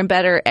getting bigger and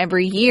better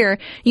every year.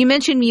 You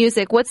mentioned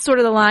music. What's sort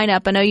of the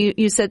lineup? I know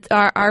you said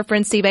our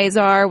friend Steve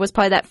Azar was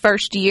probably that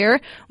first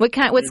year. What's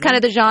kind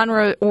of the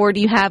genre, or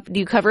do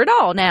you cover it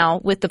all now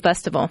with the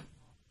festival?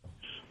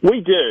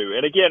 We do.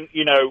 And again,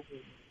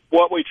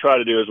 what we try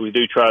to do is we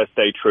do try to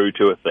stay true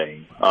to a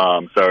theme.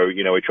 So,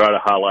 we try to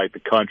highlight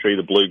the country,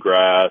 the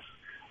bluegrass,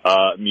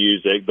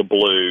 music, the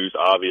blues,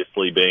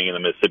 obviously being in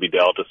the Mississippi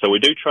Delta. So we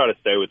do try to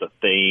stay with a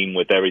theme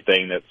with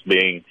everything that's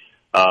being,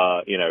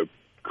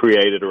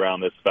 created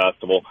around this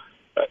festival.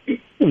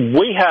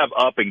 We have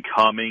up and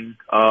coming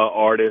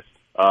artists.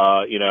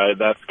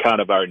 That's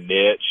kind of our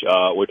niche.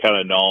 We're kind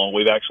of known.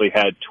 We've actually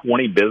had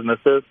 20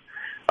 businesses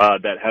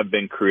that have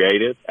been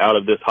created out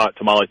of this Hot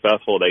Tamale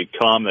Festival. They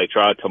come, they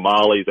try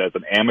tamales as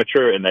an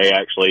amateur, and they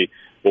actually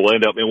will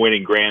end up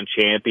winning grand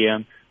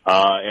champion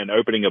and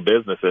opening a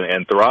business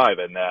and thrive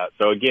in that.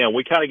 So again,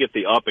 we kind of get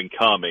the up and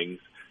comings.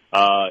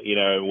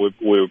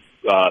 We're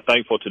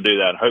thankful to do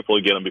that, and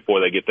hopefully get them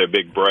before they get their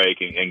big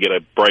break and get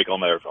a break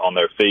on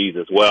their fees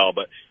as well.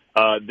 But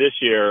this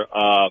year,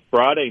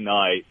 Friday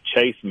night,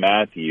 Chase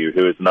Matthew,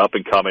 who is an up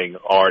and coming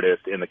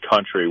artist in the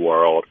country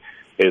world,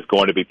 is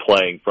going to be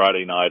playing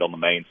Friday night on the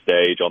main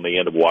stage on the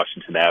end of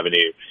Washington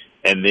Avenue.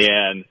 And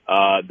then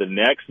the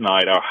next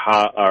night,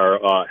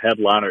 our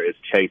headliner is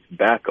Chase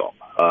Beckham,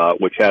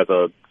 which has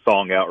a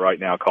song out right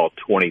now called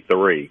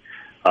 23,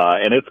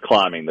 and it's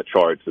climbing the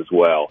charts as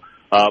well.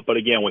 But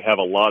again, we have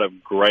a lot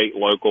of great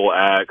local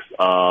acts.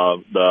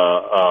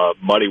 The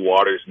Muddy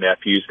Waters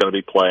nephew is going to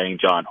be playing.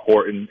 John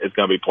Horton is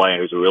going to be playing,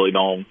 who's a really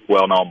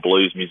well-known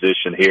blues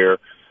musician here.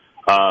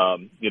 A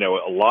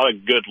lot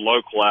of good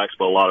local acts,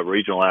 but a lot of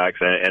regional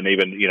acts, and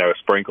even, a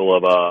sprinkle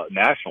of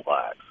national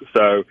acts.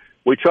 So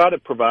we try to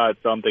provide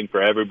something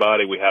for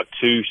everybody. We have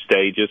 2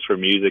 stages for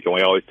music, and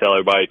we always tell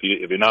everybody,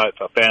 if you're not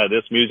a fan of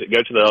this music,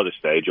 go to the other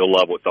stage. You'll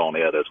love what's on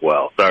it as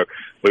well. So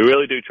we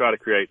really do try to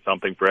create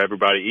something for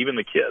everybody, even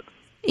the kids.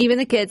 Even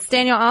the kids.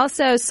 Daniel, I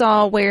also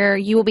saw where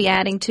you will be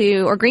adding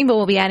to, or Greenville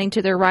will be adding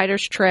to their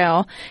Writers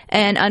Trail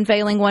and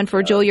unveiling one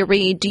for Julia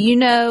Reed. Do you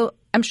know,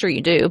 I'm sure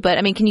you do, but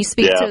can you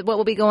speak to what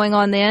will be going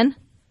on then?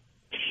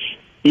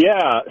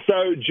 Yeah,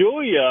 so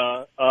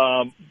Julia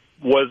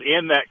was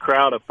in that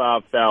crowd of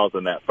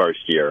 5,000 that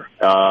first year.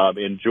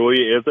 And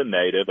Julia is a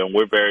native, and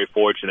we're very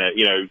fortunate.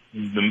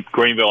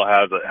 Greenville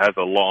has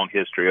a long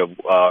history of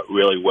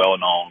really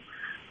well-known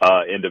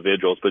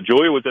individuals. But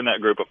Julia was in that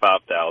group of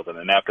 5,000,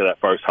 and after that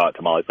first Hot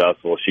Tamale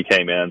Festival, she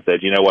came in and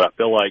said, you know what, I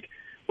feel like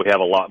we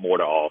have a lot more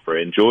to offer.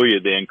 And Julia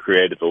then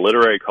created the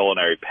Literary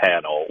Culinary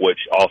Panel,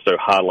 which also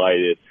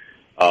highlighted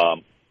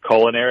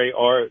culinary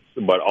arts,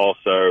 but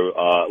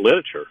also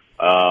literature,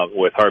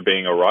 with her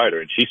being a writer.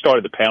 And she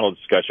started the panel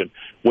discussion.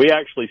 We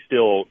actually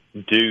still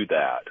do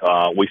that.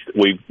 We've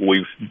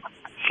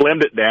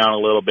slimmed it down a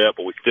little bit,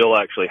 but we still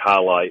actually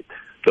highlight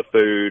the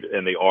food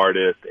and the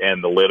artist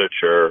and the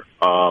literature,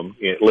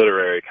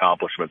 literary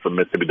accomplishments of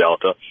Mississippi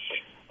Delta.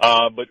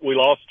 But we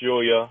lost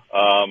Julia,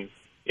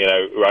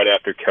 right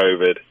after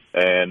COVID.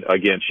 And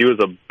again, she was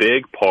a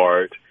big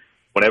part.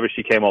 Whenever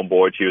she came on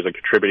board, she was a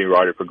contributing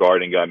writer for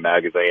Gardening Gun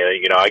magazine.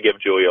 I give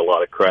Julia a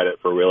lot of credit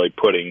for really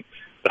putting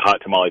the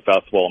Hot Tamale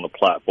Festival on the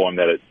platform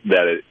that it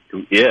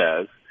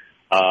is,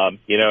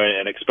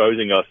 and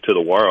exposing us to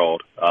the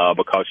world,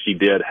 because she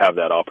did have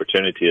that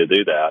opportunity to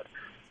do that.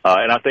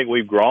 And I think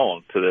we've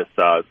grown to this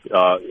size,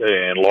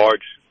 in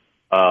large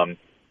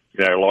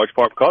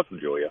part because of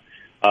Julia.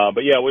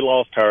 But yeah, we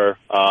lost her,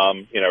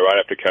 right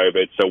after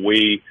COVID. So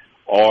we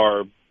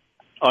are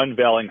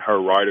unveiling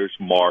her writer's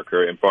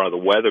marker in front of the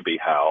Weatherby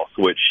House,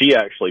 which she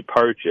actually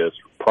purchased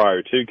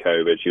prior to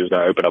COVID. She was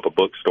going to open up a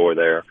bookstore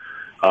there.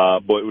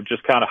 But it would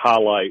just kind of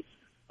highlight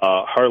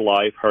her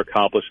life, her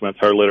accomplishments,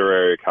 her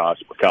literary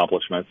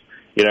accomplishments,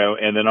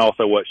 and then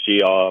also what she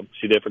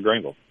did for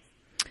Greenville.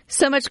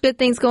 So much good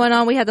things going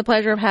on. We had the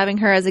pleasure of having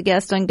her as a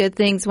guest on Good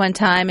Things one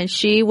time, and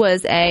she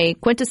was a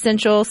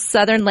quintessential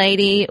Southern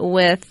lady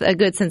with a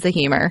good sense of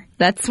humor.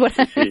 That's what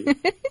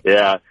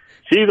Yeah.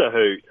 She's a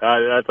hoot.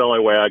 That's the only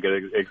way I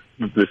could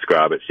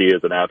describe it. She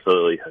is an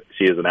absolute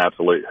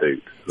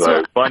hoot.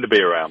 So fun to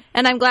be around.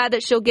 And I'm glad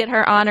that she'll get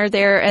her honor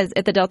there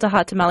at the Delta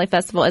Hot Tamale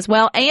Festival as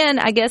well. And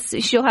I guess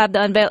she'll have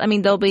the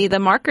there'll be the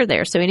marker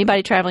there. So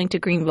anybody traveling to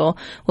Greenville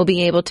will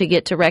be able to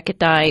get to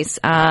recognize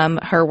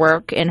her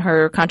work and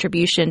her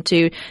contribution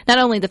to not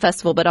only the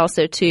festival, but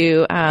also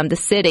to the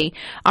city.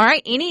 All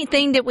right.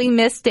 Anything that we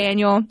missed,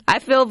 Daniel? I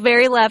feel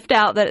very left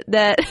out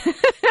that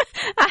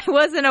I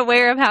wasn't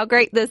aware of how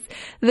great this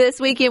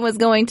weekend was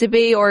going to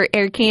be or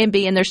can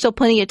be, and there's still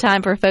plenty of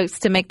time for folks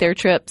to make their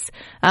trips,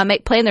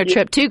 plan their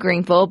trip to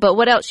Greenville. But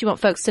what else you want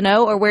folks to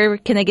know, or where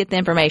can they get the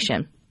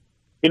information?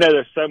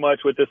 There's so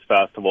much with this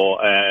festival,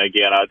 and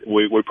again,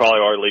 we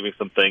probably are leaving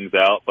some things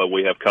out, but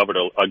we have covered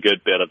a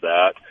good bit of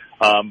that.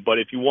 But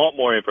if you want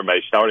more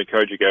information, I would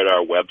encourage you to go to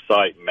our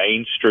website,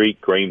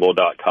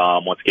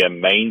 mainstreetgreenville.com. Once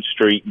again,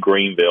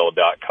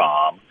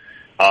 mainstreetgreenville.com.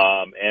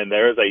 And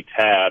there is a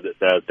tab that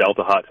says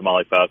Delta Hot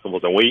Tamale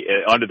Festivals, and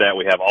under that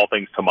we have all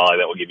things tamale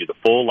that will give you the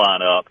full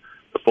lineup,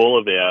 the full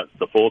events,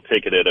 the full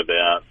ticketed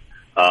events.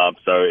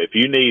 So if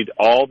you need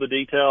all the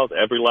details,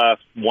 every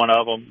last one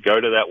of them, go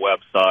to that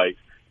website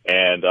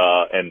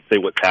and see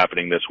what's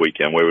happening this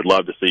weekend. We would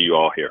love to see you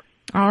all here.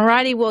 All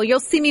righty. Well, you'll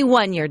see me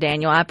one year,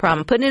 Daniel. I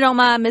promise. Putting it on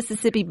my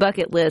Mississippi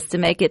bucket list to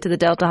make it to the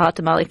Delta Hot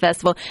Tamale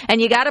Festival.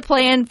 And you got to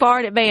plan far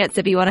in advance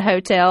if you want a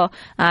hotel,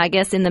 I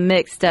guess, in the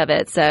mix of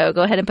it. So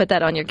go ahead and put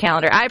that on your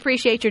calendar. I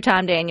appreciate your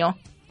time, Daniel.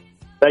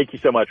 Thank you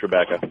so much,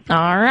 Rebecca.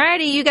 All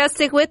righty. You guys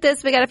stick with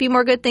us. We got a few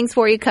more good things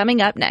for you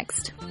coming up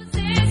next.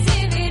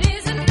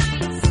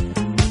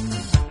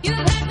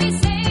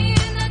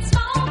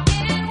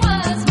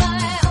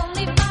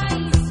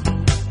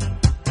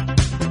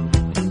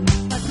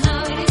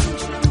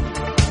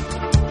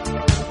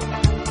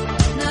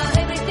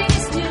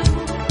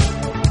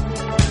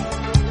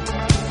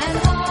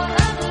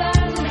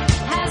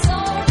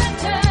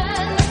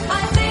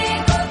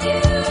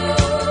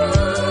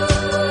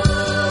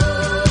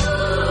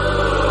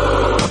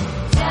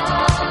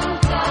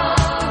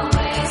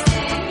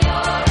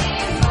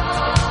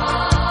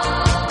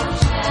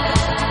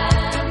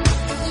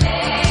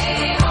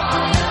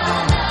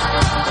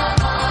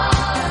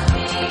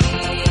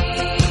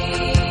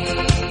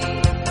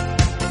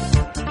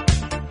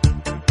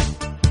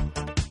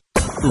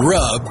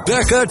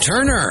 Rebecca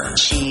Turner.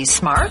 She's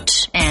smart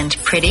and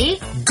pretty.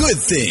 Good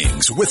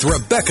Things with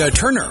Rebecca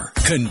Turner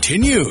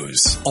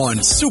continues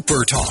on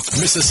Super Talk,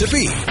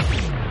 Mississippi.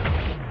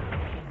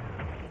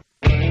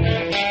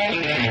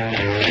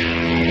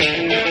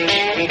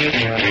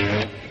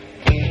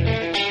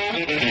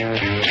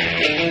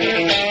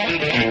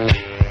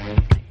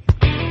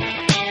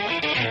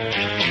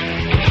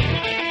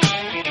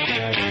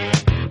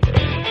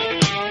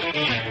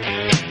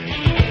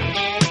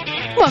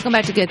 Welcome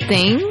back to Good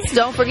Things.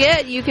 Don't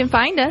forget, you can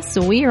find us.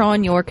 We are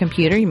on your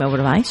computer, your mobile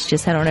device.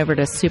 Just head on over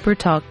to Super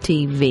Talk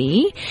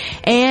TV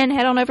and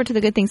head on over to the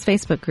Good Things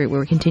Facebook group where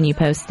we continue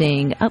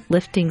posting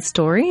uplifting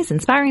stories,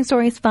 inspiring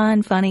stories,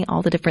 fun, funny,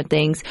 all the different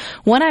things.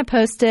 One I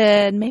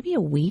posted maybe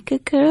a week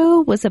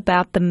ago was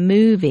about the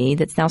movie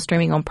that's now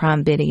streaming on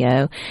Prime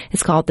Video.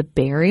 It's called The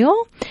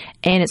Burial,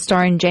 and it's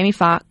starring Jamie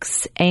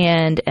Foxx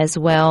and as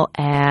well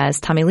as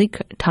Tommy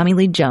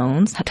Lee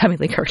Jones. Not Tommy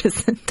Lee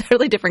Curtis.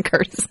 Totally different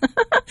Curtis.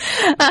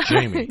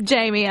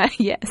 Jamie,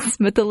 yes,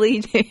 but the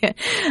lead,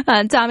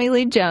 Tommy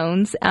Lee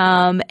Jones,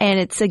 and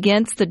it's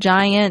against the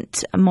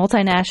giant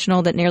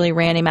multinational that nearly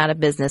ran him out of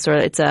business,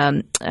 or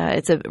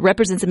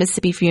represents a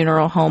Mississippi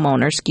funeral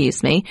homeowner,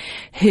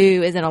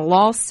 who is in a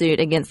lawsuit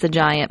against the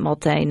giant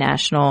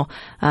multinational,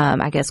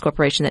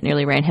 corporation that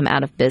nearly ran him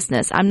out of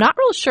business. I'm not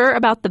real sure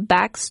about the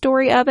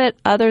backstory of it,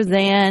 other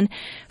than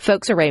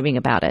folks are raving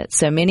about it.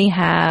 So many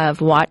have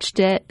watched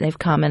it; they've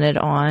commented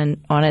on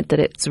it that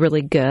it's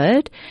really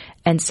good.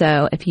 And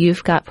so if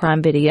you've got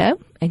Prime Video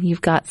and you've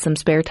got some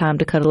spare time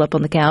to cuddle up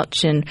on the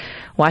couch and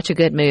watch a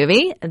good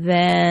movie,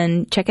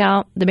 then check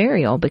out The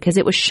Burial, because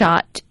it was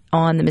shot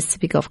on the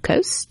Mississippi Gulf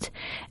Coast.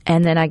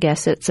 And then I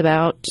guess it's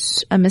about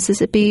a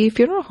Mississippi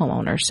funeral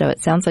homeowner. So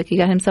it sounds like he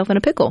got himself in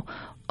a pickle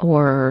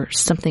or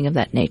something of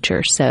that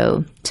nature.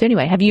 So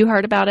anyway, have you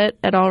heard about it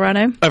at all,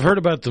 Rhino? I've heard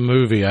about the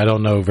movie. I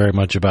don't know very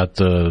much about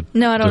the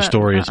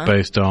story it's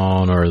based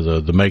on or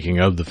the making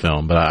of the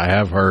film, but I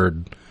have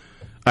heard...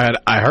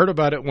 I heard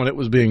about it when it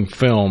was being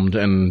filmed,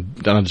 and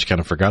then I just kind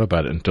of forgot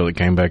about it until it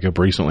came back up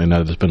recently, now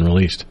that it's been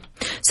released.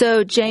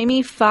 So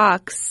Jamie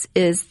Foxx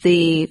is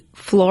the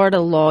Florida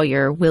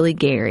lawyer, Willie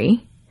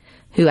Gary,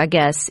 who I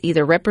guess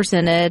either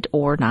represented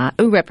or not.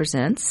 Who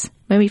represents?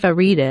 Maybe if I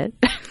read it,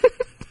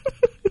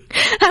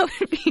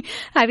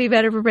 I'd be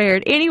better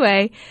prepared.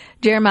 Anyway,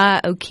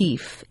 Jeremiah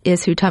O'Keefe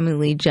is who Tommy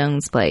Lee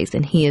Jones plays,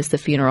 and he is the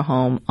funeral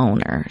home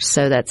owner.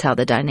 So that's how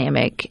the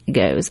dynamic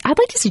goes. I'd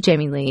like to see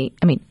Jamie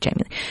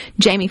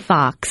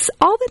Foxx,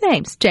 all the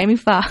names, Jamie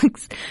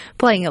Foxx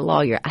playing a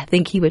lawyer. I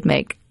think he would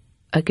make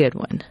a good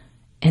one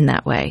in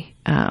that way.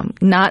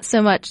 Not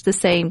so much the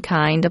same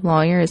kind of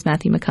lawyer as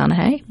Matthew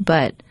McConaughey,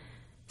 but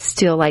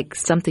still like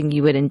something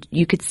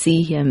you could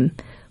see him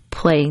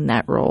playing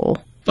that role.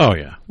 Oh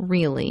yeah,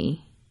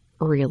 really,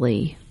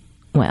 really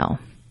well.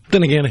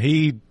 Then again,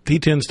 he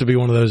tends to be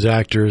one of those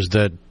actors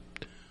that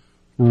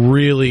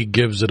really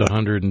gives it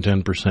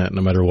 110%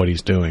 no matter what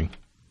he's doing.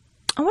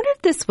 I wonder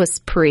if this was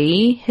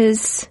pre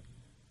his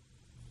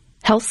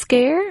health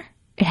scare.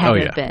 It had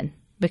to have been,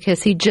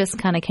 because he just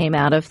kind of came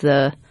out of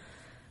the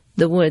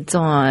woods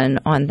on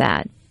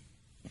that.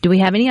 Do we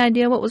have any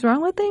idea what was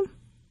wrong with him?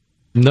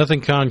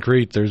 Nothing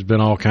concrete. There's been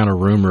all kind of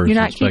rumors. You're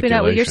not keeping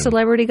up with your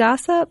celebrity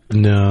gossip?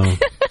 No.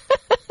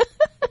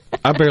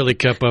 I barely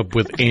kept up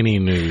with any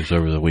news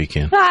over the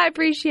weekend. I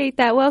appreciate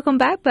that. Welcome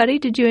back, buddy.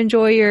 Did you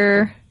enjoy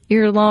your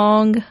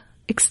long,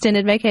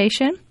 extended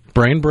vacation?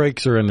 Brain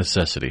breaks are a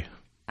necessity.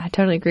 I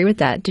totally agree with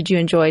that. Did you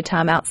enjoy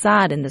time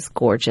outside in this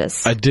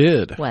gorgeous I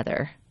did.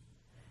 weather?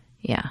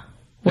 Yeah.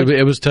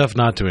 It was tough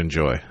not to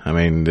enjoy. I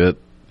mean,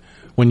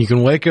 when you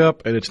can wake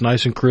up and it's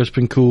nice and crisp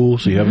and cool,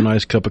 so you have a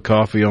nice cup of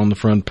coffee on the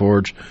front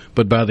porch,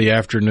 but by the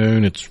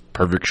afternoon it's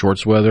perfect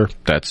shorts weather,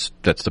 that's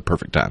the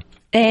perfect time.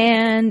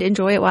 And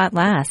enjoy it while it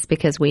lasts,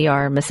 because we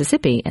are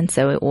Mississippi, and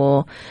so it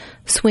will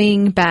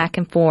swing back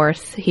and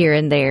forth here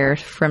and there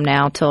from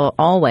now till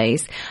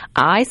always.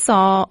 I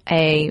saw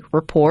a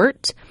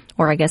report,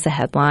 or I guess a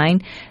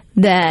headline,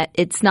 that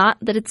it's not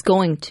that it's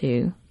going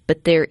to,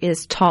 but there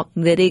is talk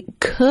that it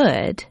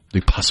could.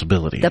 The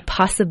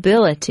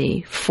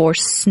possibility for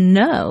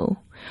snow,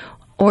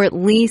 or at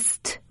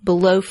least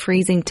below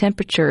freezing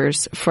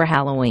temperatures for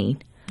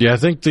Halloween. Yeah, I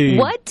think the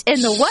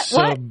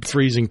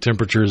sub-freezing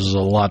temperatures is a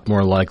lot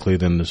more likely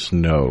than the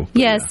snow.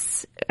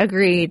 Yes,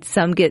 agreed.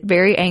 Some get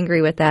very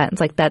angry with that.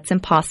 It's like, that's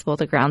impossible.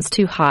 The ground's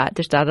too hot.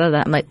 There's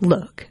da-da-da. I'm like,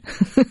 look,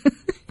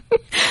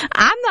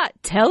 I'm not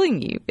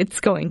telling you it's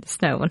going to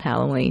snow on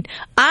Halloween.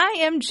 I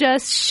am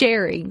just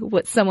sharing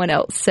what someone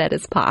else said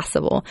is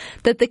possible,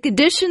 that the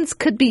conditions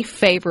could be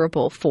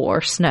favorable for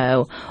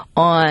snow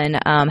on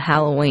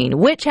Halloween.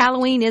 Which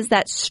Halloween is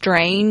that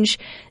strange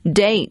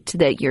date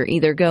that you're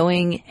either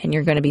going and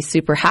you're going to be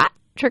super hot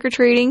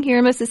trick-or-treating here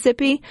in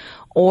Mississippi,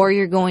 or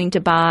you're going to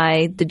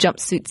buy the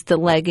jumpsuits, the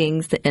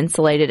leggings, the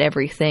insulated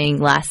everything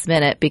last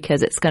minute,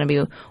 because it's going to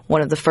be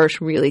one of the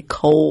first really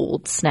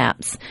cold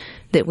snaps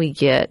that we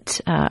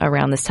get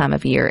around this time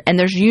of year. And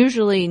there's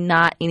usually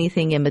not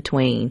anything in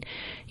between.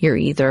 You're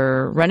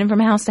either running from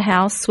house to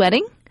house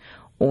sweating,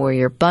 or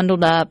you're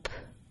bundled up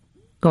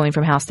going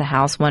from house to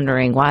house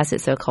wondering, why is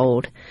it so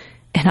cold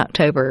in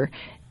October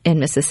in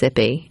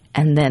Mississippi?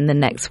 And then the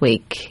next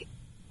week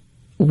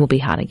will be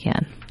hot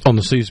again. On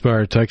the C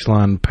Spire text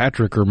line,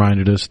 Patrick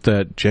reminded us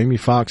that Jamie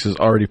Foxx has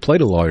already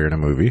played a lawyer in a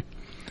movie.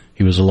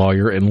 He was a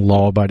lawyer and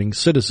law-abiding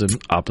citizen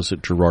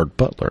opposite Gerard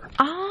Butler.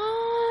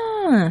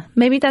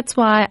 Maybe that's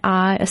why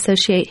I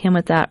associate him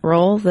with that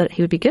role, that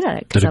he would be good at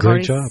it. Did a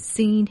great job.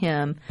 Seen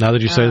him. Now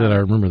that you say that, I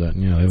remember that.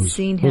 Yeah, it was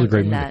a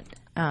great movie.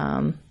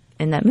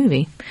 In that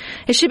movie.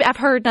 I've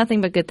heard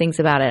nothing but good things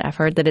about it. I've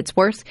heard that it's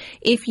worth,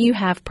 if you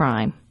have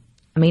Prime,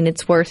 I mean,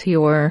 it's worth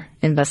your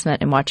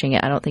investment in watching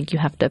it. I don't think you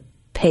have to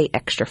pay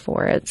extra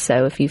for it.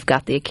 So if you've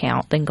got the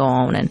account, then go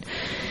on and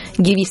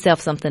give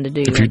yourself something to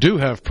do. If you do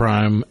have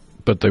Prime,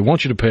 but they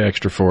want you to pay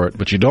extra for it,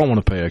 but you don't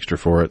want to pay extra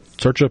for it,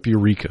 search up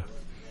Eureka.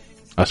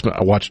 I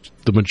watched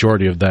the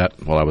majority of that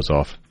while I was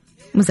off.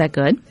 Was that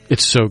good?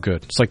 It's so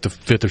good. It's like the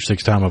 5th or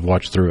 6th time I've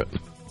watched through it.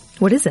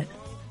 What is it?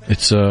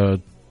 It's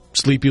a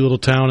sleepy little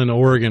town in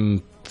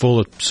Oregon full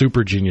of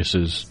super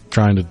geniuses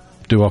trying to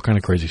do all kind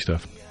of crazy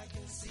stuff.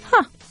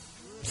 Huh.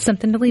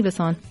 Something to leave us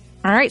on.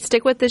 All right,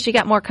 stick with us. You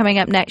got more coming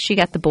up next. You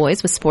got the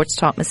boys with Sports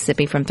Talk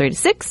Mississippi from 3 to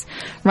 6.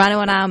 Rhino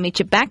and I will meet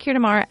you back here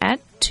tomorrow at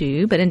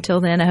 2. But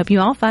until then, I hope you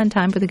all find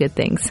time for the good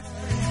things.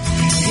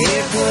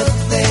 Yeah, good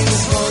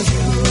things for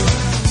you.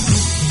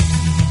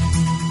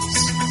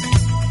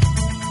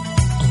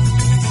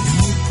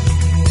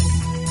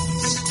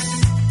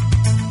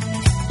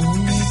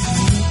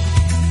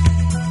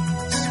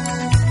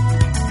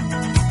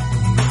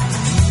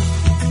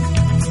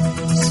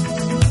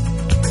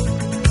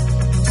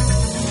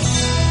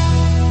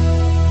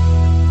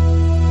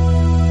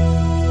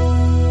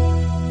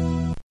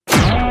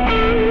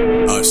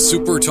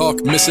 Super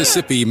Talk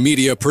Mississippi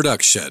Media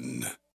Production.